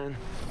got a plan?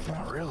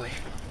 Not really.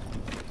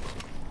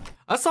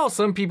 I saw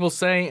some people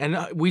say, and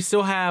we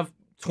still have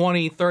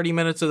 20, 30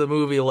 minutes of the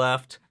movie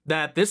left,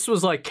 that this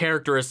was like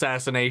character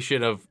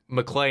assassination of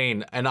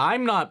McClane, and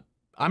I'm not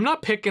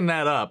picking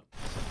that up.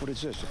 What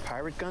is this, a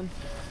pirate gun?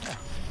 Yeah.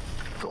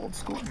 Old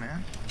school,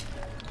 man.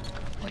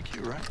 Like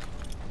you, right?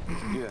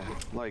 Yeah,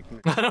 like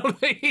me. I don't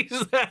think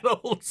he's that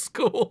old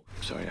school.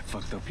 Sorry, I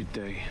fucked up your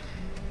day.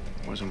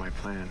 It wasn't my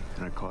plan,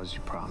 and I caused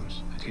you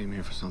problems. I came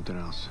here for something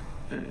else.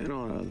 And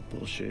all that other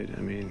bullshit.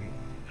 I mean,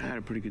 I had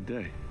a pretty good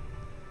day.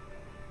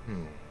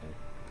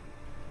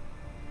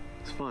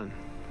 It's fun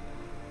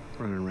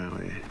running around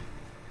with you.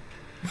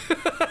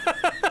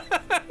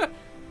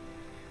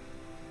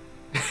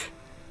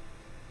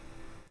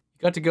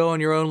 You got to go on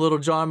your own little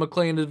John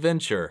McClane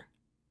adventure.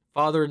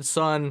 Father and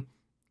son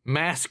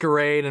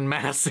masquerade and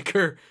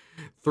massacre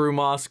through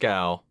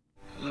Moscow.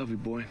 I love you,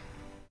 boy.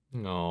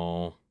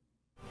 No.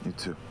 You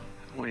too.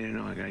 I want you to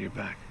know I got your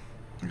back.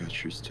 I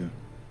got yours too.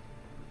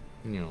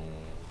 No.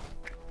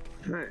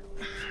 All right.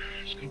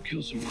 Let's go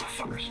kill some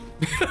motherfuckers.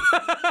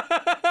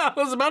 I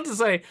was about to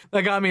say,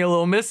 that got me a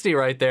little misty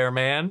right there,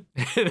 man.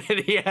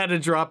 That he had to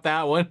drop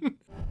that one.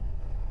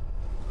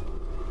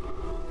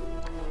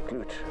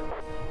 Good.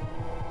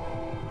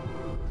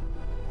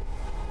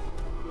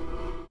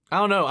 I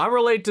don't know, I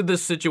relate to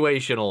this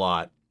situation a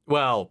lot.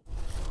 Well,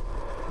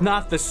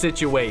 not the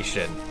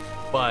situation,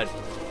 but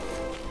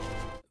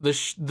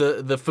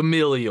the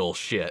familial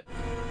shit.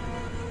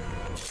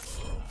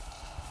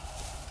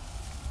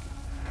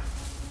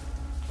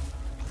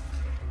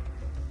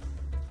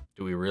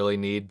 Do we really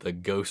need the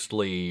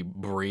ghostly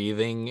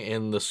breathing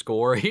in the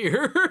score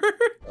here?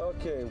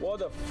 Okay, what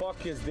the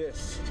fuck is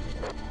this?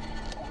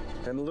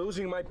 I'm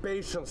losing my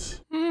patience.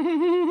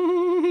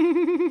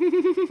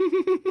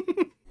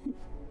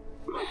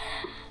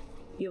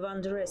 You've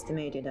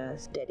underestimated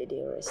us, Daddy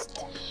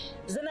dearest.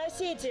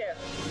 Заносите!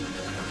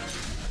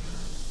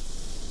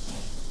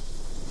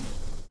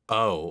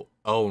 Oh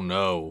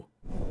no.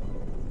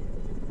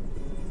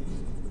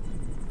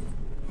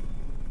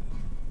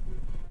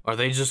 Are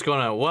they just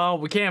gonna, well,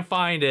 we can't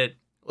find it.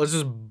 Let's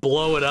just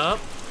blow it up?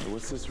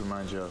 What's this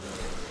remind you of?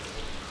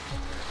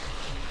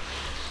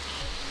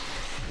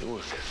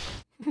 Look.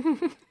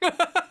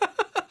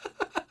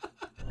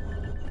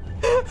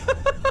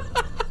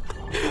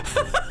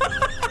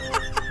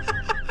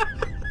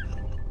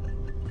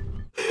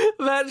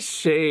 That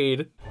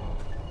shade.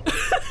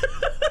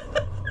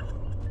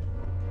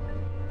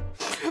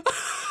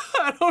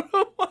 I don't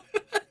know why.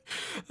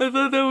 I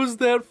thought that was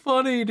that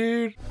funny,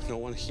 dude. No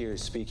one here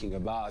is speaking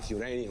about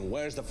uranium.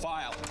 Where's the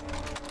file?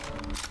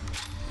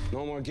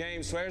 No more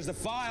games. Where's the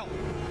file?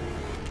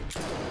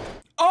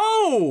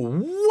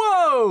 Oh,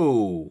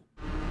 whoa!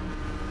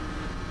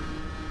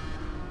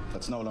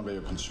 That's no longer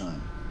your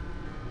concern.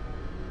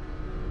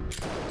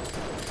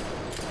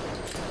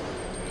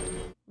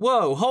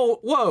 Whoa,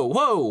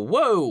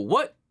 whoa,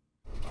 what?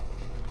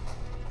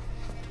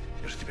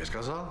 Я же тебе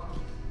сказал,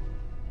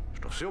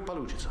 что все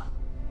получится.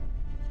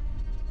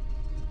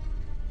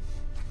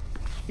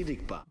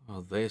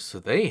 Oh,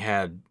 they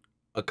had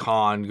a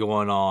con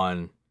going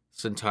on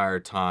this entire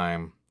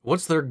time.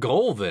 What's their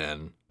goal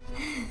then?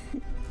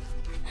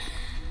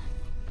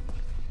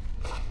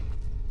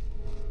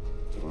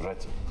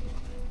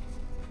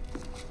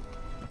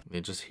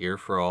 They just here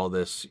for all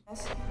this.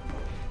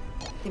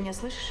 Ты меня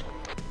слышишь?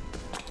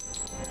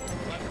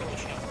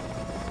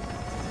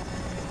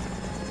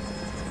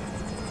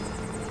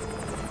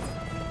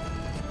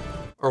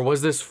 Or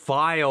was this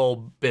file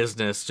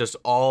business just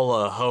all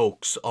a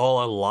hoax,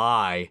 all a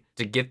lie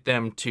to get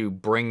them to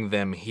bring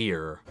them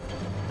here?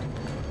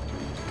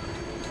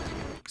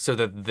 So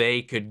that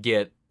they could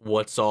get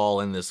what's all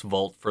in this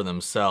vault for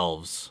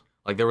themselves.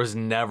 Like there was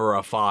never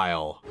a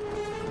file.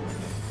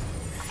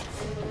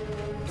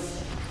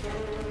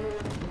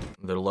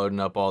 They're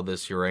loading up all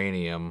this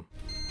uranium.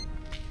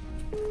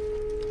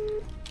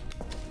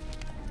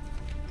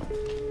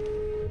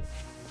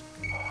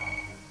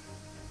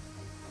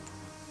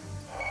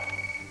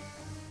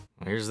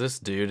 Here's this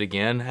dude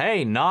again.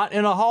 Hey, not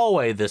in a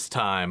hallway this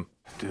time.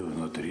 Ты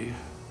внутри?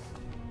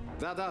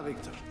 Да,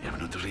 Виктор. Я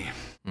внутри.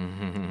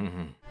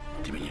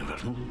 Ты меня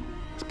вернул?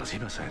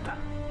 Спасибо за это.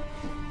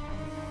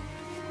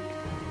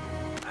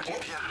 А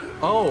теперь...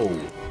 Oh.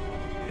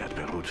 Я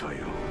отберу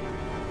твою.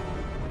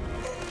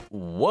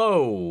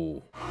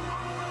 Whoa.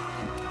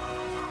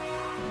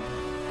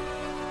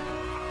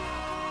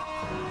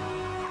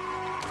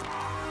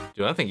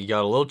 Dude, I think you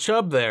got a little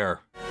chub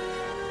there.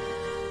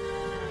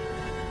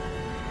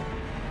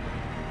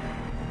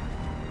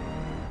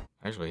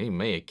 Actually, he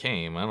may have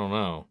came. I don't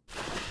know.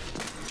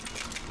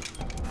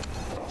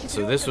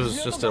 So this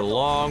was just a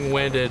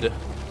long-winded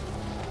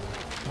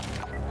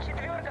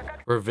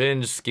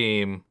revenge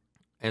scheme,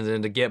 and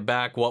then to get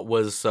back what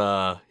was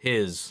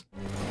his.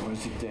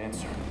 Where's the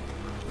dancer?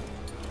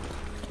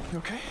 You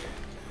okay?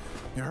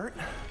 You hurt?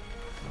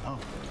 Oh,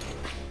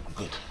 I'm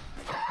good.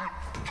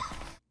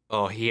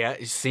 Oh,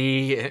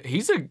 see,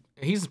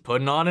 he's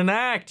putting on an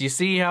act. You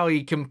see how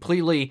he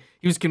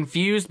was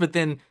confused, but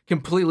then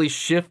completely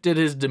shifted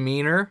his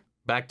demeanor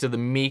back to the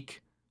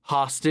meek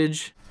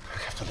hostage. I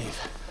have to leave.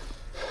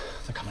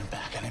 They're coming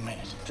back any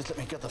minute. Just let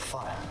me get the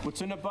file.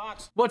 What's in the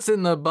box? What's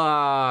in the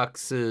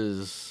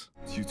boxes?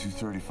 It's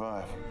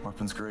U-235.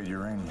 Weapons grade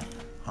uranium.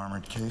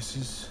 Armored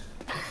cases.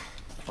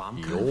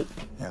 Bomb kind?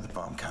 Yeah, the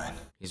bomb kind.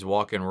 He's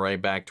walking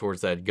right back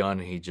towards that gun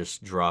he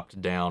just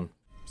dropped down.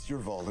 It's your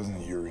vault, isn't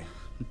it, Yuri?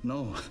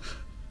 No.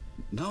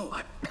 No,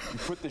 You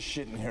put this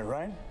shit in here,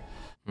 right?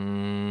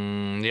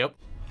 Yep.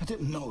 I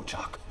didn't know,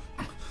 Chuck.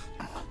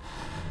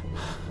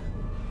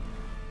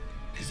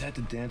 Is that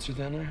the dancer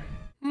down there?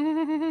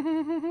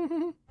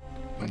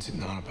 What's it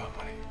not about,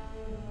 buddy?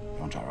 You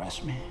want to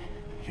arrest me?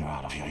 You're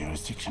out of your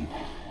jurisdiction.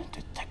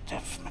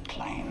 Detective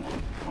McClane,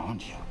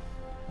 aren't you?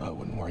 I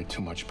wouldn't worry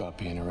too much about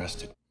being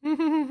arrested.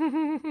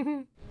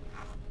 The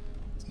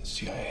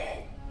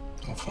CIA.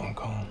 No phone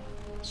call.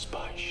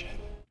 Spy shit.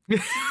 You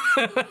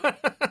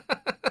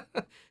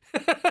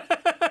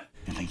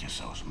think you're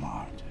so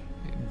smart?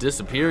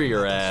 Disappear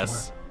your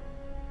ass.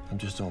 I'm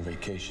just on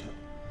vacation.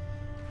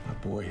 My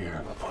boy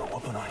here, I'll put a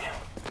whooping on you.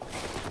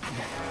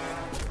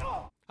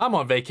 I'm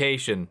on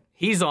vacation.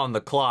 He's on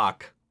the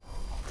clock.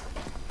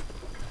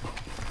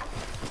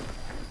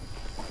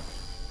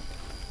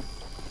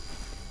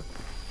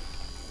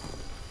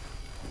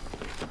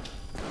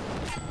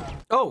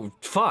 Oh,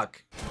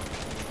 fuck.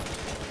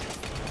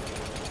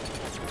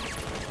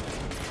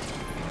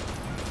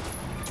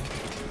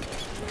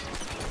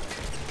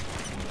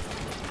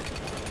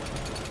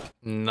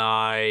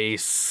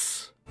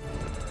 Nice.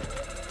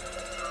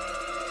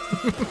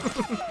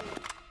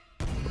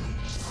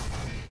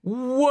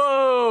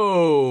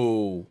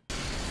 Whoa.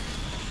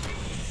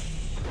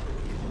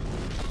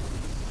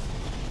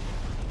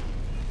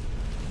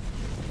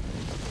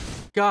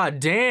 God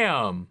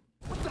damn.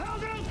 What the hell are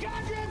those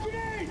goddamn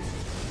grenades?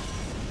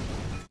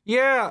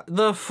 Yeah,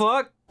 the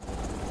fuck?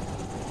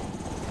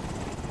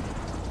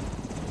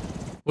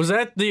 Was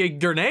that the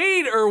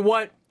grenade or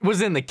what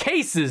was in the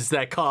cases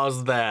that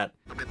caused that?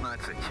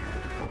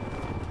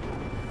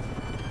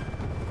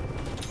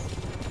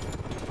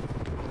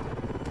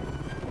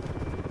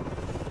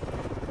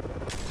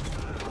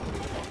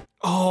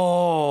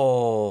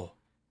 Oh,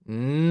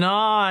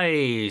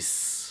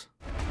 nice.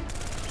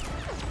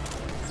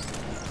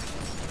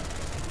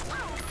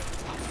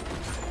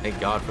 Thank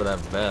God for that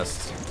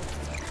vest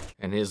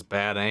and his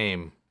bad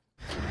aim.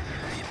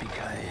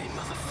 Yippee-ki-yay,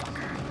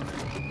 motherfucker.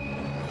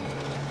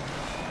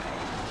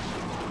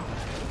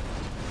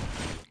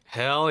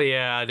 Hell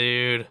yeah,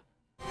 dude.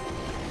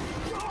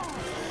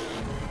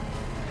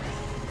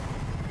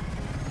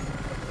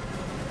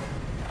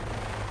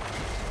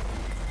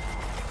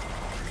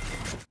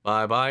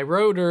 Bye-bye,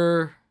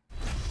 Rotor.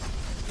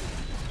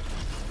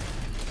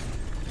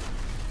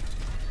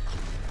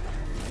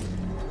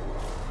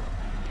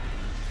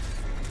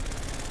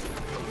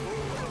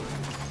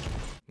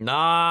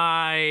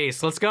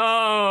 Nice. Let's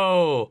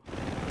go.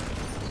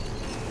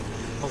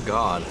 Oh,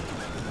 God.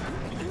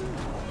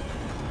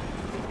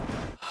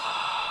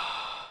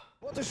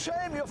 What a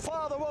shame your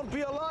father won't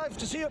be alive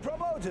to see you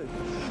promoted.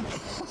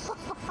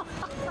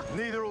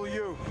 Neither will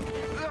you.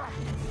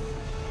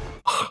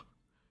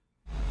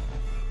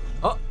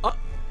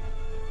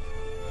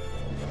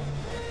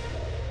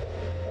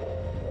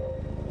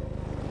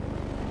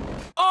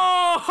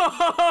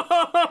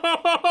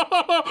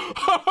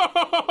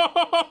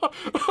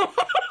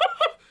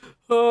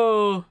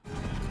 Oh.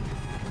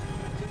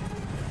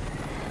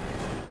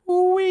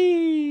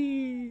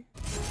 Wee.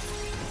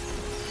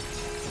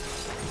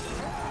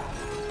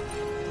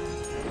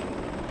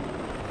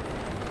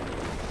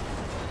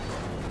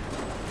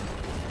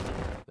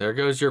 There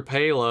goes your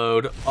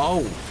payload.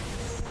 Oh.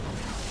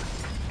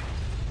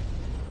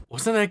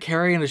 Wasn't that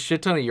carrying a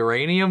shit ton of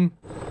uranium?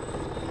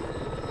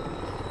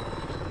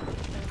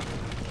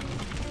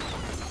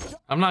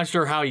 I'm not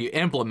sure how you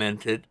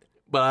implement it,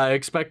 but I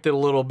expected a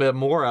little bit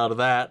more out of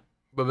that.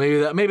 But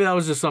maybe that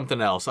was just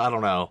something else. I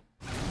don't know.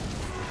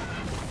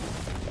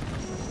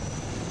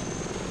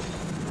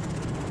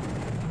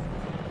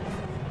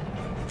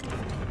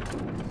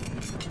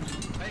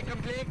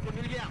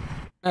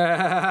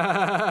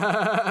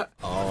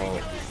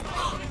 Oh.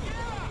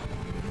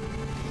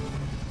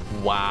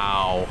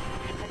 Wow.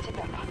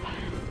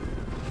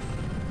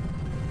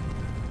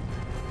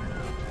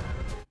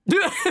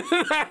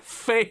 That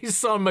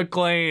face on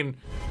McClane.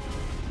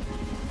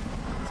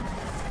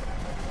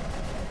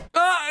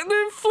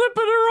 They're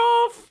flipping her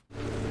off.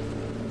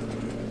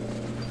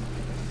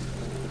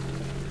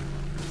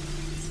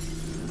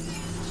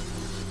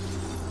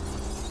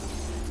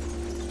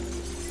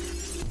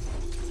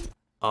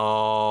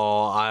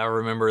 Oh, I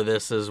remember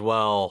this as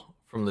well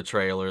from the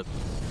trailer.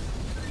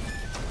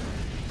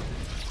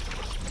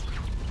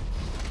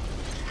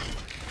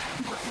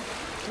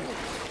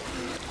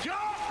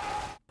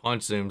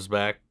 Punch zooms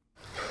back.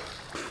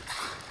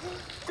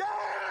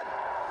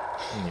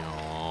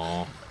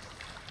 Aww.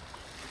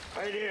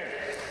 Right here.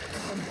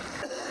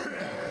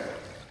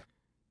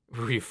 It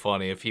would be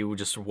funny if he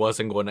just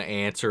wasn't going to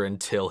answer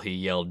until he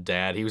yelled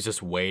Dad. He was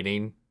just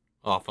waiting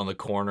off on the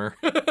corner.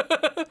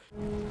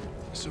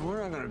 So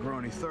we're not gonna grow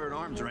any third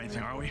arms or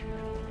anything, are we?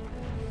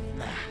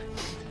 Nah.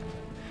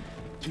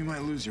 You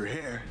might lose your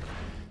hair.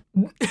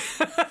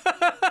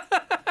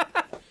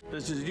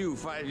 This is you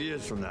 5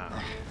 years from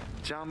now.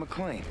 John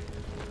McClane.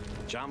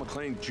 John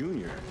McClane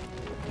Jr.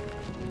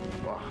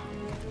 Wow,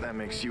 that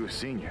makes you a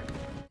senior.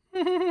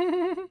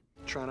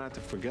 Try not to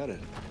forget it.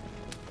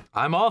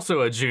 I'm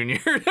also a junior.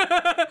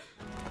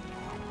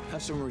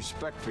 Have some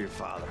respect for your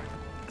father.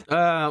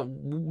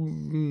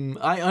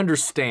 I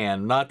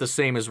understand. Not the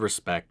same as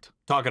respect.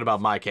 Talking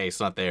about my case,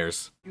 not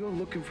theirs. You go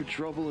looking for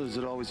trouble, or does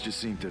it always just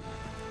seem to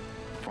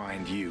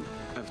find you?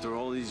 After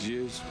all these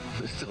years,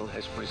 I still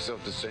ask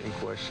myself the same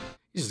question.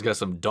 He's just got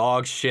some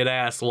dog shit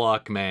ass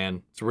luck,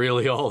 man. It's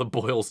really all it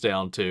boils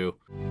down to.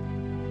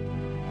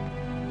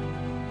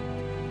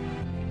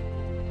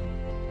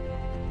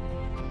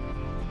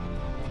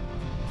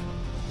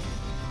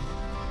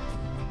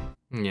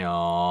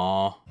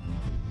 Aww.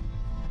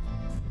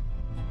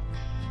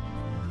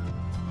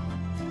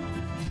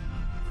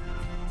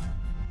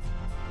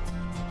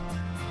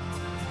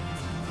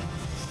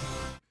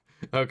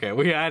 Okay,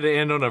 we had to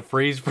end on a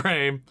freeze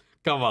frame.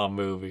 Come on,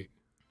 movie.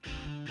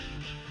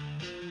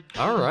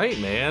 All right,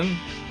 man.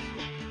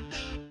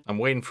 I'm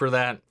waiting for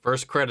that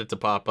first credit to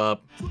pop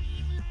up.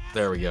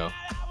 There we go.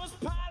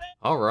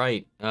 All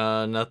right,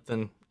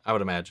 nothing. I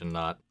would imagine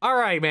not. All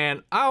right,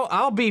 man.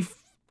 I'll be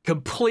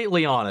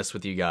completely honest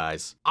with you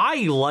guys.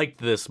 I liked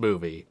this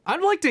movie.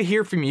 I'd like to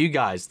hear from you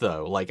guys,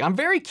 though. Like, I'm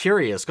very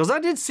curious, because I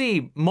did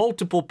see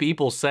multiple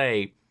people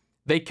say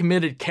they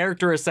committed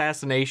character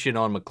assassination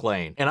on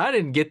McClane, and I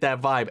didn't get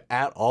that vibe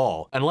at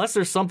all, unless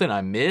there's something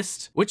I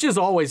missed, which is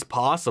always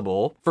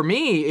possible. For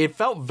me, it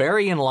felt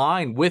very in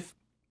line with,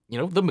 you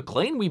know, the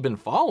McClane we've been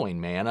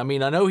following, man. I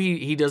mean, I know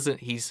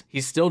he's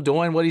still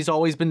doing what he's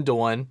always been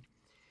doing.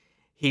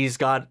 He's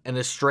got an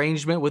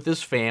estrangement with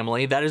his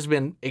family that has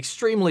been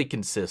extremely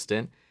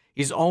consistent.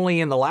 He's only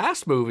in the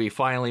last movie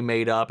finally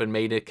made up and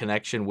made a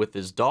connection with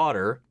his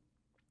daughter.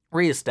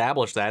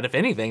 Reestablished that. If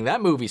anything,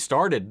 that movie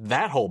started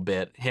that whole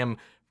bit, him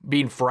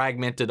being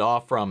fragmented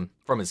off from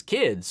his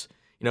kids.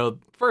 You know,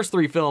 first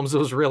three films, it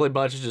was really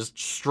much just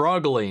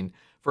struggling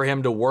for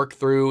him to work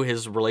through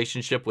his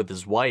relationship with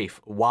his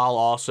wife while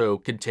also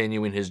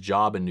continuing his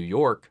job in New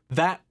York.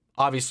 That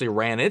obviously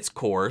ran its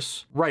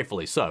course,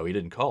 rightfully so. He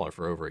didn't call her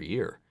for over a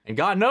year. And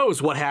God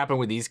knows what happened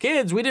with these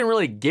kids. We didn't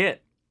really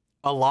get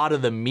a lot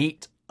of the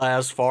meat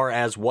as far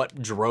as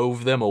what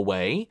drove them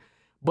away.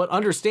 But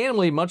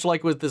understandably, much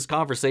like with his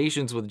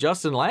conversations with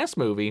Justin last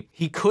movie,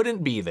 he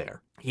couldn't be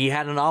there. He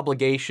had an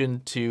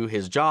obligation to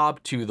his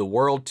job, to the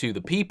world, to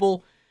the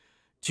people,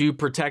 to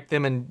protect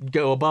them and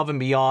go above and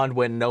beyond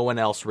when no one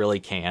else really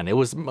can. It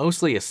was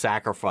mostly a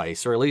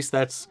sacrifice, or at least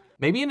that's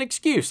maybe an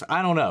excuse.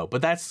 I don't know,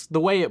 but that's the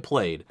way it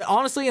played.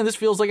 Honestly, and this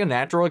feels like a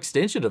natural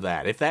extension of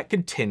that. If that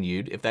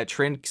continued, if that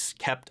trend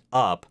kept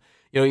up,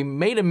 you know, he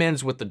made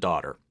amends with the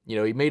daughter. You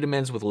know, he made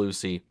amends with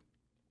Lucy.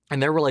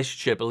 And their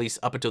relationship, at least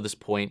up until this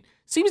point,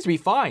 seems to be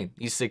fine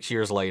these 6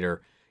 years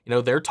later. You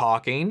know, they're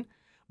talking,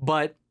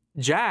 but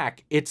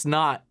Jack, has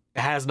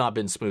not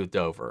been smoothed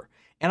over.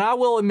 And I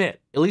will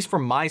admit, at least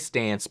from my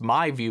stance,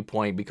 my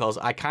viewpoint, because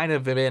I kind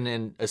of have been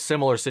in a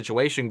similar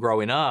situation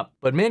growing up,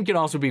 but men can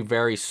also be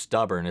very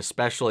stubborn,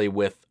 especially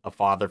with a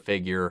father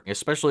figure,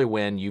 especially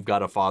when you've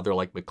got a father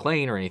like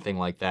McClane or anything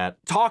like that.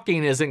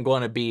 Talking isn't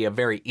going to be a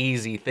very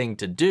easy thing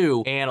to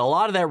do, and a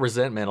lot of that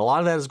resentment, a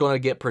lot of that is going to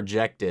get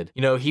projected.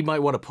 You know, he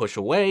might want to push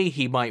away,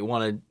 he might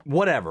want to,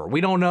 whatever.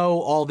 We don't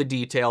know all the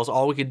details.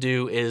 All we could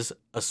do is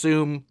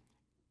assume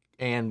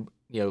and,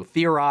 you know,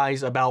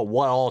 theorize about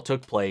what all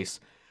took place.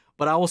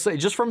 But I will say,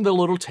 just from the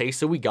little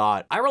taste that we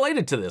got, I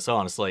related to this,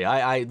 honestly.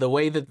 The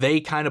way that they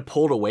kind of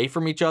pulled away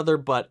from each other,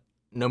 but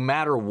no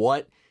matter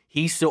what,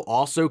 he still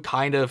also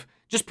kind of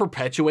just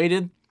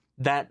perpetuated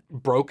that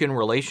broken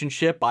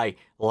relationship by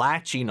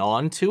latching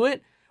on to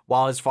it.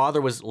 While his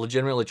father was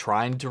legitimately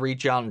trying to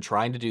reach out and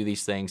trying to do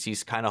these things,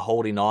 he's kind of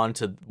holding on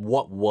to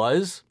what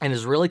was and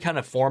has really kind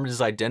of formed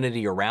his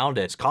identity around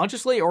it,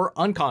 consciously or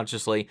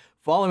unconsciously,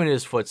 following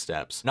his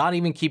footsteps, not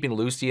even keeping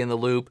Lucy in the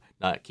loop,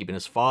 not keeping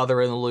his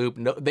father in the loop.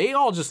 No, they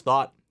all just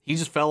thought he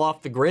just fell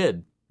off the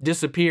grid,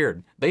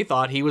 disappeared. They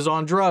thought he was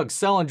on drugs,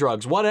 selling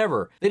drugs,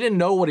 whatever. They didn't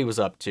know what he was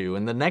up to.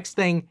 And the next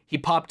thing he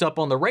popped up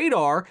on the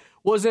radar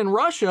was in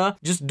Russia,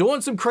 just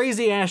doing some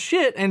crazy ass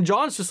shit. And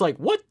John's just like,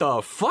 what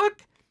the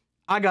fuck?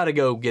 I gotta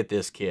go get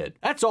this kid.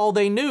 That's all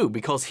they knew,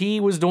 because he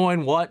was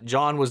doing what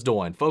John was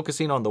doing,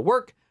 focusing on the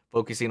work,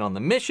 focusing on the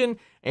mission,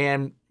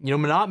 and, you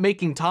know, not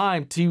making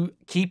time to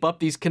keep up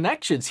these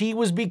connections. He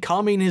was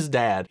becoming his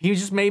dad. He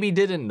just maybe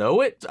didn't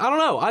know it. I don't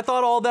know. I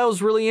thought all that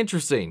was really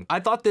interesting.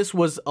 I thought this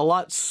was a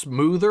lot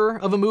smoother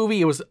of a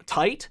movie. It was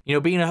tight, you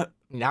know, being an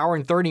hour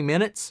and 30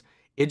 minutes.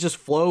 It just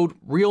flowed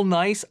real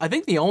nice. I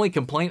think the only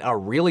complaint I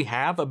really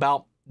have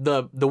about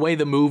the way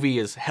the movie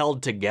is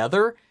held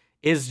together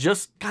is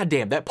just,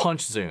 goddamn, that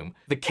punch zoom.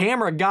 The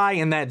camera guy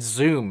in that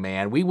zoom,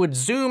 man. We would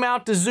zoom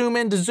out to zoom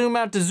in to zoom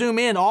out to zoom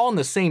in all in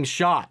the same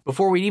shot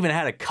before we even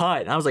had a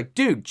cut. And I was like,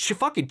 dude,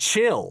 fucking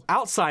chill.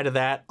 Outside of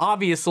that,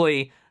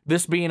 obviously,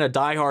 this being a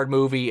Die Hard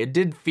movie, it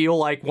did feel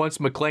like once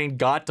McClane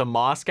got to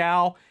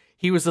Moscow,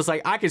 he was just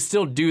like, I could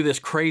still do this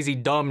crazy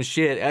dumb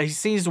shit. He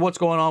sees what's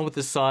going on with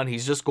his son.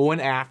 He's just going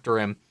after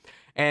him.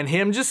 And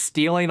him just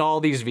stealing all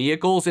these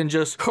vehicles and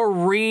just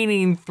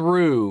careening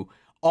through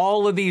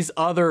all of these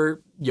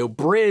other, you know,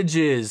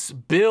 bridges,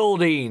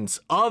 buildings,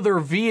 other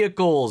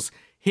vehicles,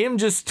 him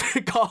just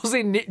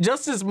causing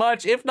just as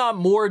much, if not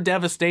more,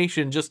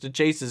 devastation just to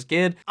chase his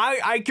kid.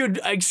 I could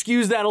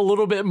excuse that a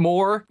little bit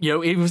more. You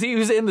know, he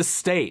was in the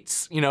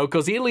States, you know,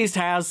 because he at least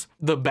has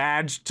the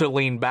badge to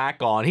lean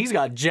back on. He's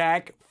got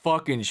jack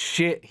fucking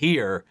shit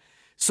here.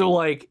 So,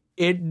 like,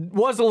 it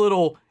was a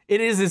little... It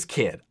is his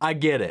kid. I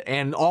get it.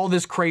 And all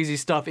this crazy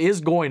stuff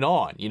is going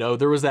on. You know,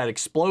 there was that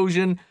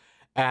explosion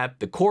at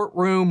the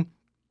courtroom.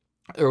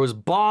 There was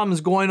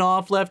bombs going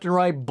off left and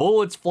right,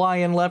 bullets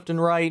flying left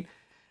and right.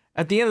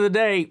 At the end of the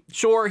day,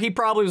 sure, he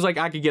probably was like,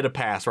 I could get a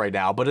pass right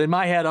now. But in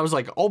my head, I was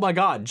like, oh my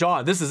God,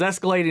 John, this is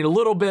escalating a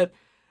little bit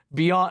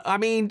beyond. I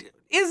mean,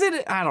 is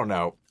it? I don't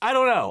know. I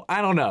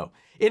don't know.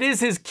 It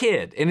is his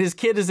kid, and his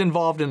kid is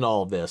involved in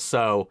all of this.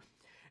 So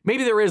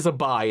maybe there is a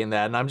buy in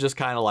that, and I'm just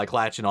kind of like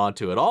latching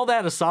onto it. All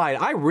that aside,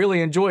 I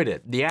really enjoyed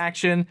it. The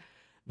action,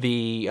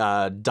 the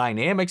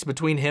dynamics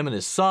between him and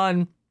his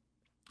son,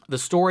 the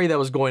story that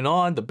was going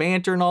on, the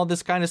banter and all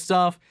this kind of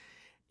stuff.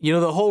 You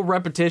know, the whole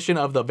repetition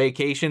of the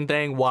vacation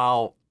thing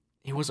while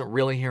he wasn't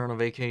really here on a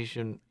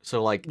vacation.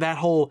 So, like, that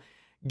whole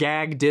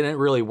gag didn't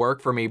really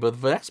work for me. But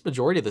the vast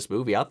majority of this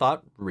movie, I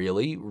thought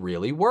really,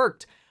 really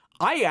worked.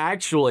 I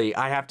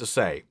have to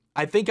say,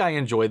 I think I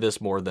enjoyed this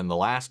more than the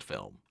last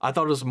film. I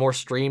thought it was more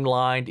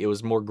streamlined. It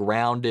was more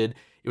grounded.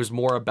 It was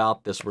more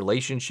about this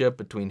relationship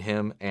between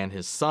him and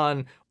his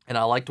son. And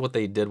I liked what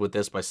they did with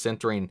this by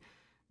centering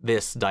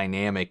this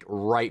dynamic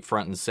right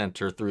front and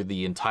center through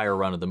the entire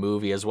run of the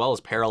movie, as well as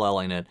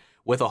paralleling it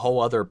with a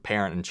whole other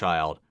parent and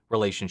child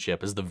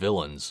relationship as the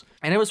villains.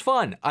 And it was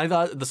fun. I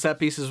thought the set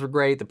pieces were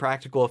great. The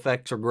practical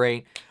effects were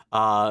great.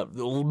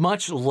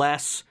 Much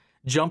less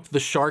jump the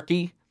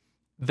sharky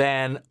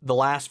than the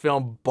last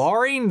film,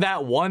 barring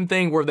that one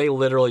thing where they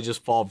literally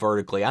just fall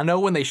vertically. I know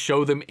when they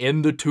show them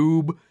in the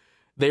tube,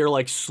 they're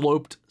like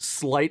sloped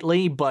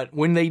slightly, but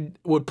when they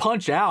would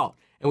punch out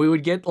and we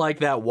would get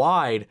like that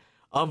wide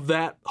of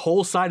that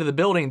whole side of the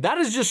building, that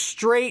is just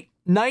straight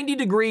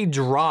 90-degree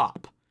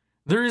drop.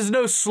 There is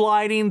no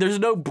sliding, there's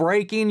no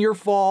breaking your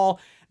fall,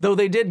 though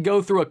they did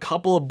go through a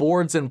couple of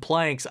boards and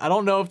planks. I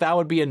don't know if that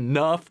would be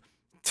enough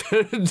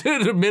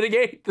to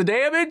mitigate the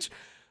damage,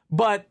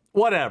 but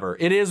whatever.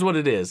 It is what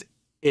it is.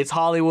 It's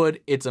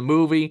Hollywood, it's a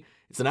movie,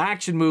 it's an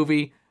action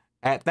movie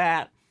at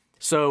that.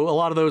 So a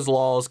lot of those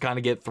laws kind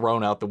of get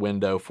thrown out the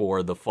window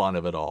for the fun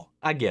of it all.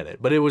 I get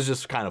it, but it was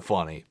just kind of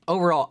funny.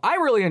 Overall, I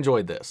really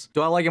enjoyed this.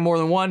 Do I like it more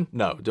than 1?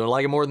 No. Do I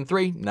like it more than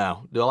 3?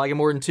 No. Do I like it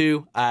more than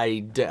 2? I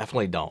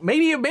definitely don't.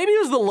 Maybe it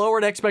was the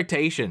lowered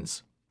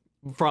expectations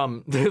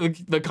from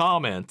the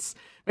comments.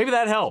 Maybe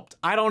that helped.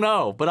 I don't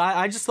know, but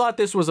I just thought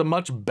this was a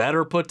much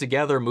better put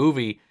together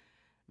movie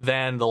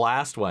than the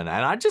last one.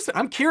 And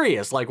I'm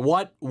curious, like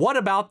what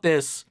about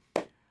this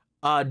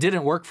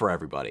didn't work for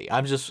everybody?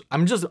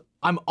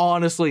 I'm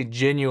honestly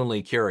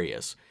genuinely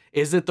curious.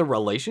 Is it the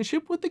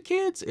relationship with the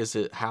kids? Is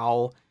it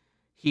how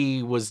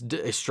he was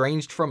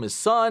estranged from his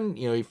son?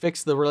 You know, he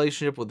fixed the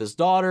relationship with his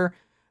daughter,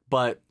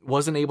 but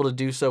wasn't able to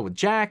do so with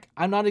Jack.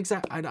 I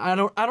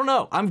don't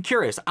know. I'm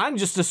curious. I'm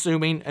just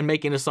assuming and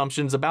making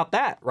assumptions about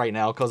that right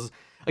now, because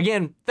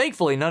again,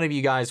 thankfully, none of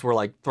you guys were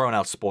like throwing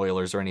out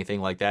spoilers or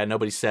anything like that.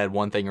 Nobody said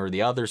one thing or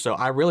the other, so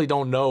I really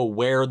don't know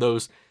where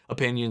those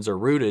opinions are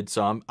rooted.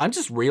 So I'm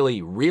just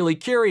really, really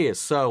curious.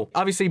 So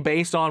obviously,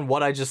 based on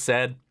what I just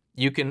said,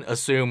 you can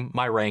assume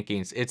my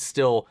rankings. It's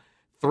still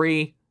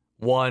 3,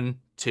 1,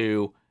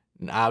 2,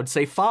 I would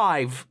say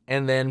 5,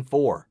 and then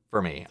 4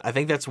 for me. I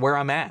think that's where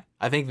I'm at.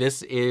 I think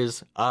this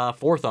is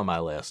 4th on my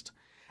list.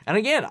 And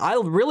again, I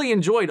really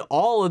enjoyed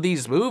all of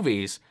these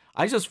movies.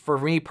 For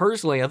me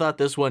personally, I thought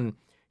this one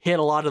hit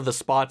a lot of the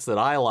spots that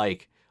I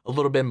like a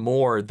little bit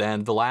more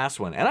than the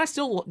last one. And I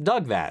still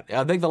dug that.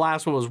 I think the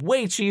last one was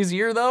way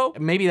cheesier though.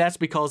 Maybe that's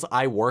because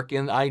I work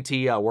in IT,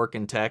 I work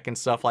in tech and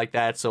stuff like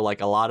that. So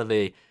like a lot of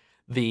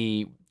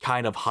the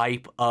kind of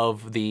hype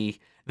of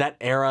that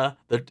era,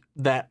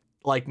 that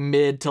like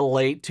mid to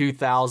late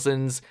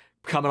 2000s,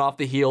 coming off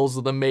the heels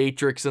of the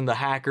Matrix and the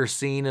hacker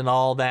scene and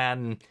all that,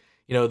 and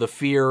you know, the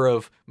fear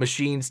of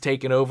machines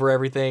taking over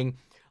everything.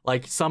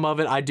 Like some of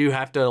it I do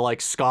have to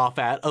like scoff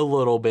at a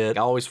little bit.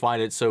 I always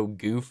find it so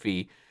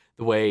goofy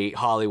the way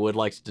Hollywood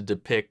likes to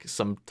depict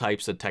some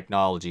types of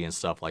technology and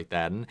stuff like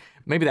that. And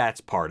maybe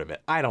that's part of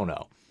it. I don't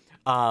know.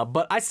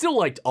 But I still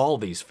liked all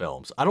these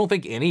films. I don't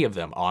think any of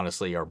them,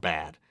 honestly, are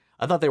bad.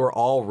 I thought they were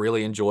all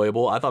really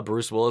enjoyable. I thought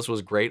Bruce Willis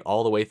was great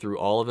all the way through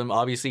all of them.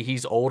 Obviously,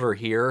 he's older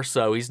here,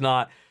 so he's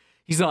not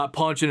he's not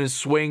punching and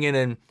swinging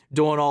and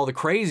doing all the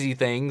crazy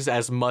things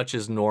as much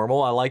as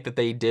normal. I like that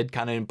they did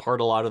kind of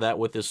impart a lot of that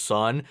with his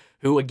son,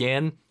 who,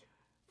 again,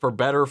 for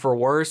better or for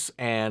worse,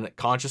 and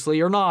consciously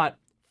or not,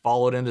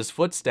 followed in his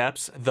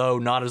footsteps, though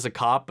not as a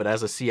cop, but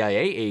as a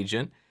CIA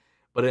agent,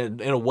 but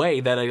in a way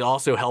that it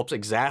also helps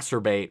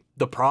exacerbate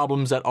the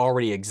problems that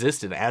already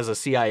existed. As a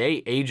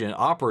CIA agent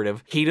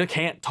operative, he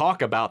can't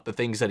talk about the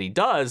things that he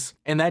does,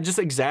 and that just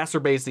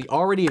exacerbates the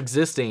already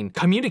existing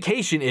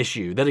communication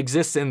issue that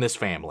exists in this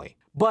family.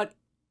 But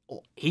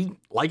he,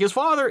 like his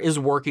father, is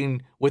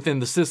working within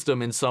the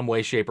system in some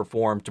way, shape, or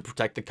form to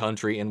protect the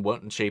country in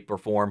one shape or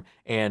form,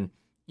 and,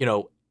 you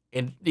know,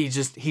 and he's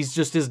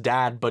just his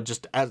dad, but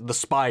just as the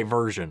spy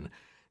version.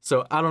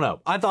 So I don't know.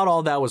 I thought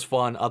all that was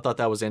fun. I thought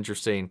that was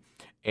interesting.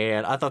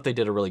 And I thought they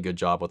did a really good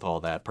job with all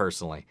that,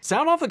 personally.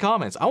 Sound off the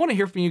comments. I want to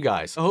hear from you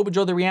guys. I hope you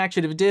enjoyed the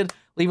reaction. If you did,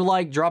 leave a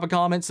like, drop a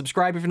comment,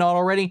 subscribe if you're not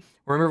already.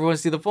 Remember, if you want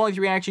to see the full-length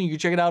reaction, you can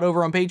check it out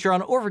over on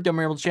Patreon, or if you're a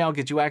member of the channel,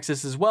 get you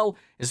access as well.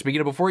 And speaking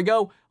of before we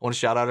go, I want to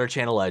shout out our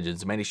channel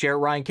legends. Manny, Share,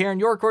 Ryan, Karen,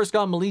 York,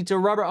 Scott, Melito,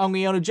 Robert,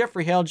 Anguiano,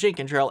 Jeffrey Hale, Jake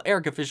Cantrell,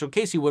 Eric Official,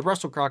 Casey Wood,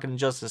 Russell Crockett, and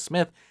Justice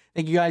Smith.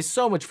 Thank you guys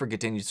so much for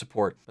continued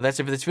support. But that's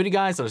it for this video,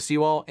 guys. I'll see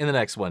you all in the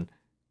next one.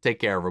 Take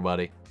care,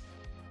 everybody.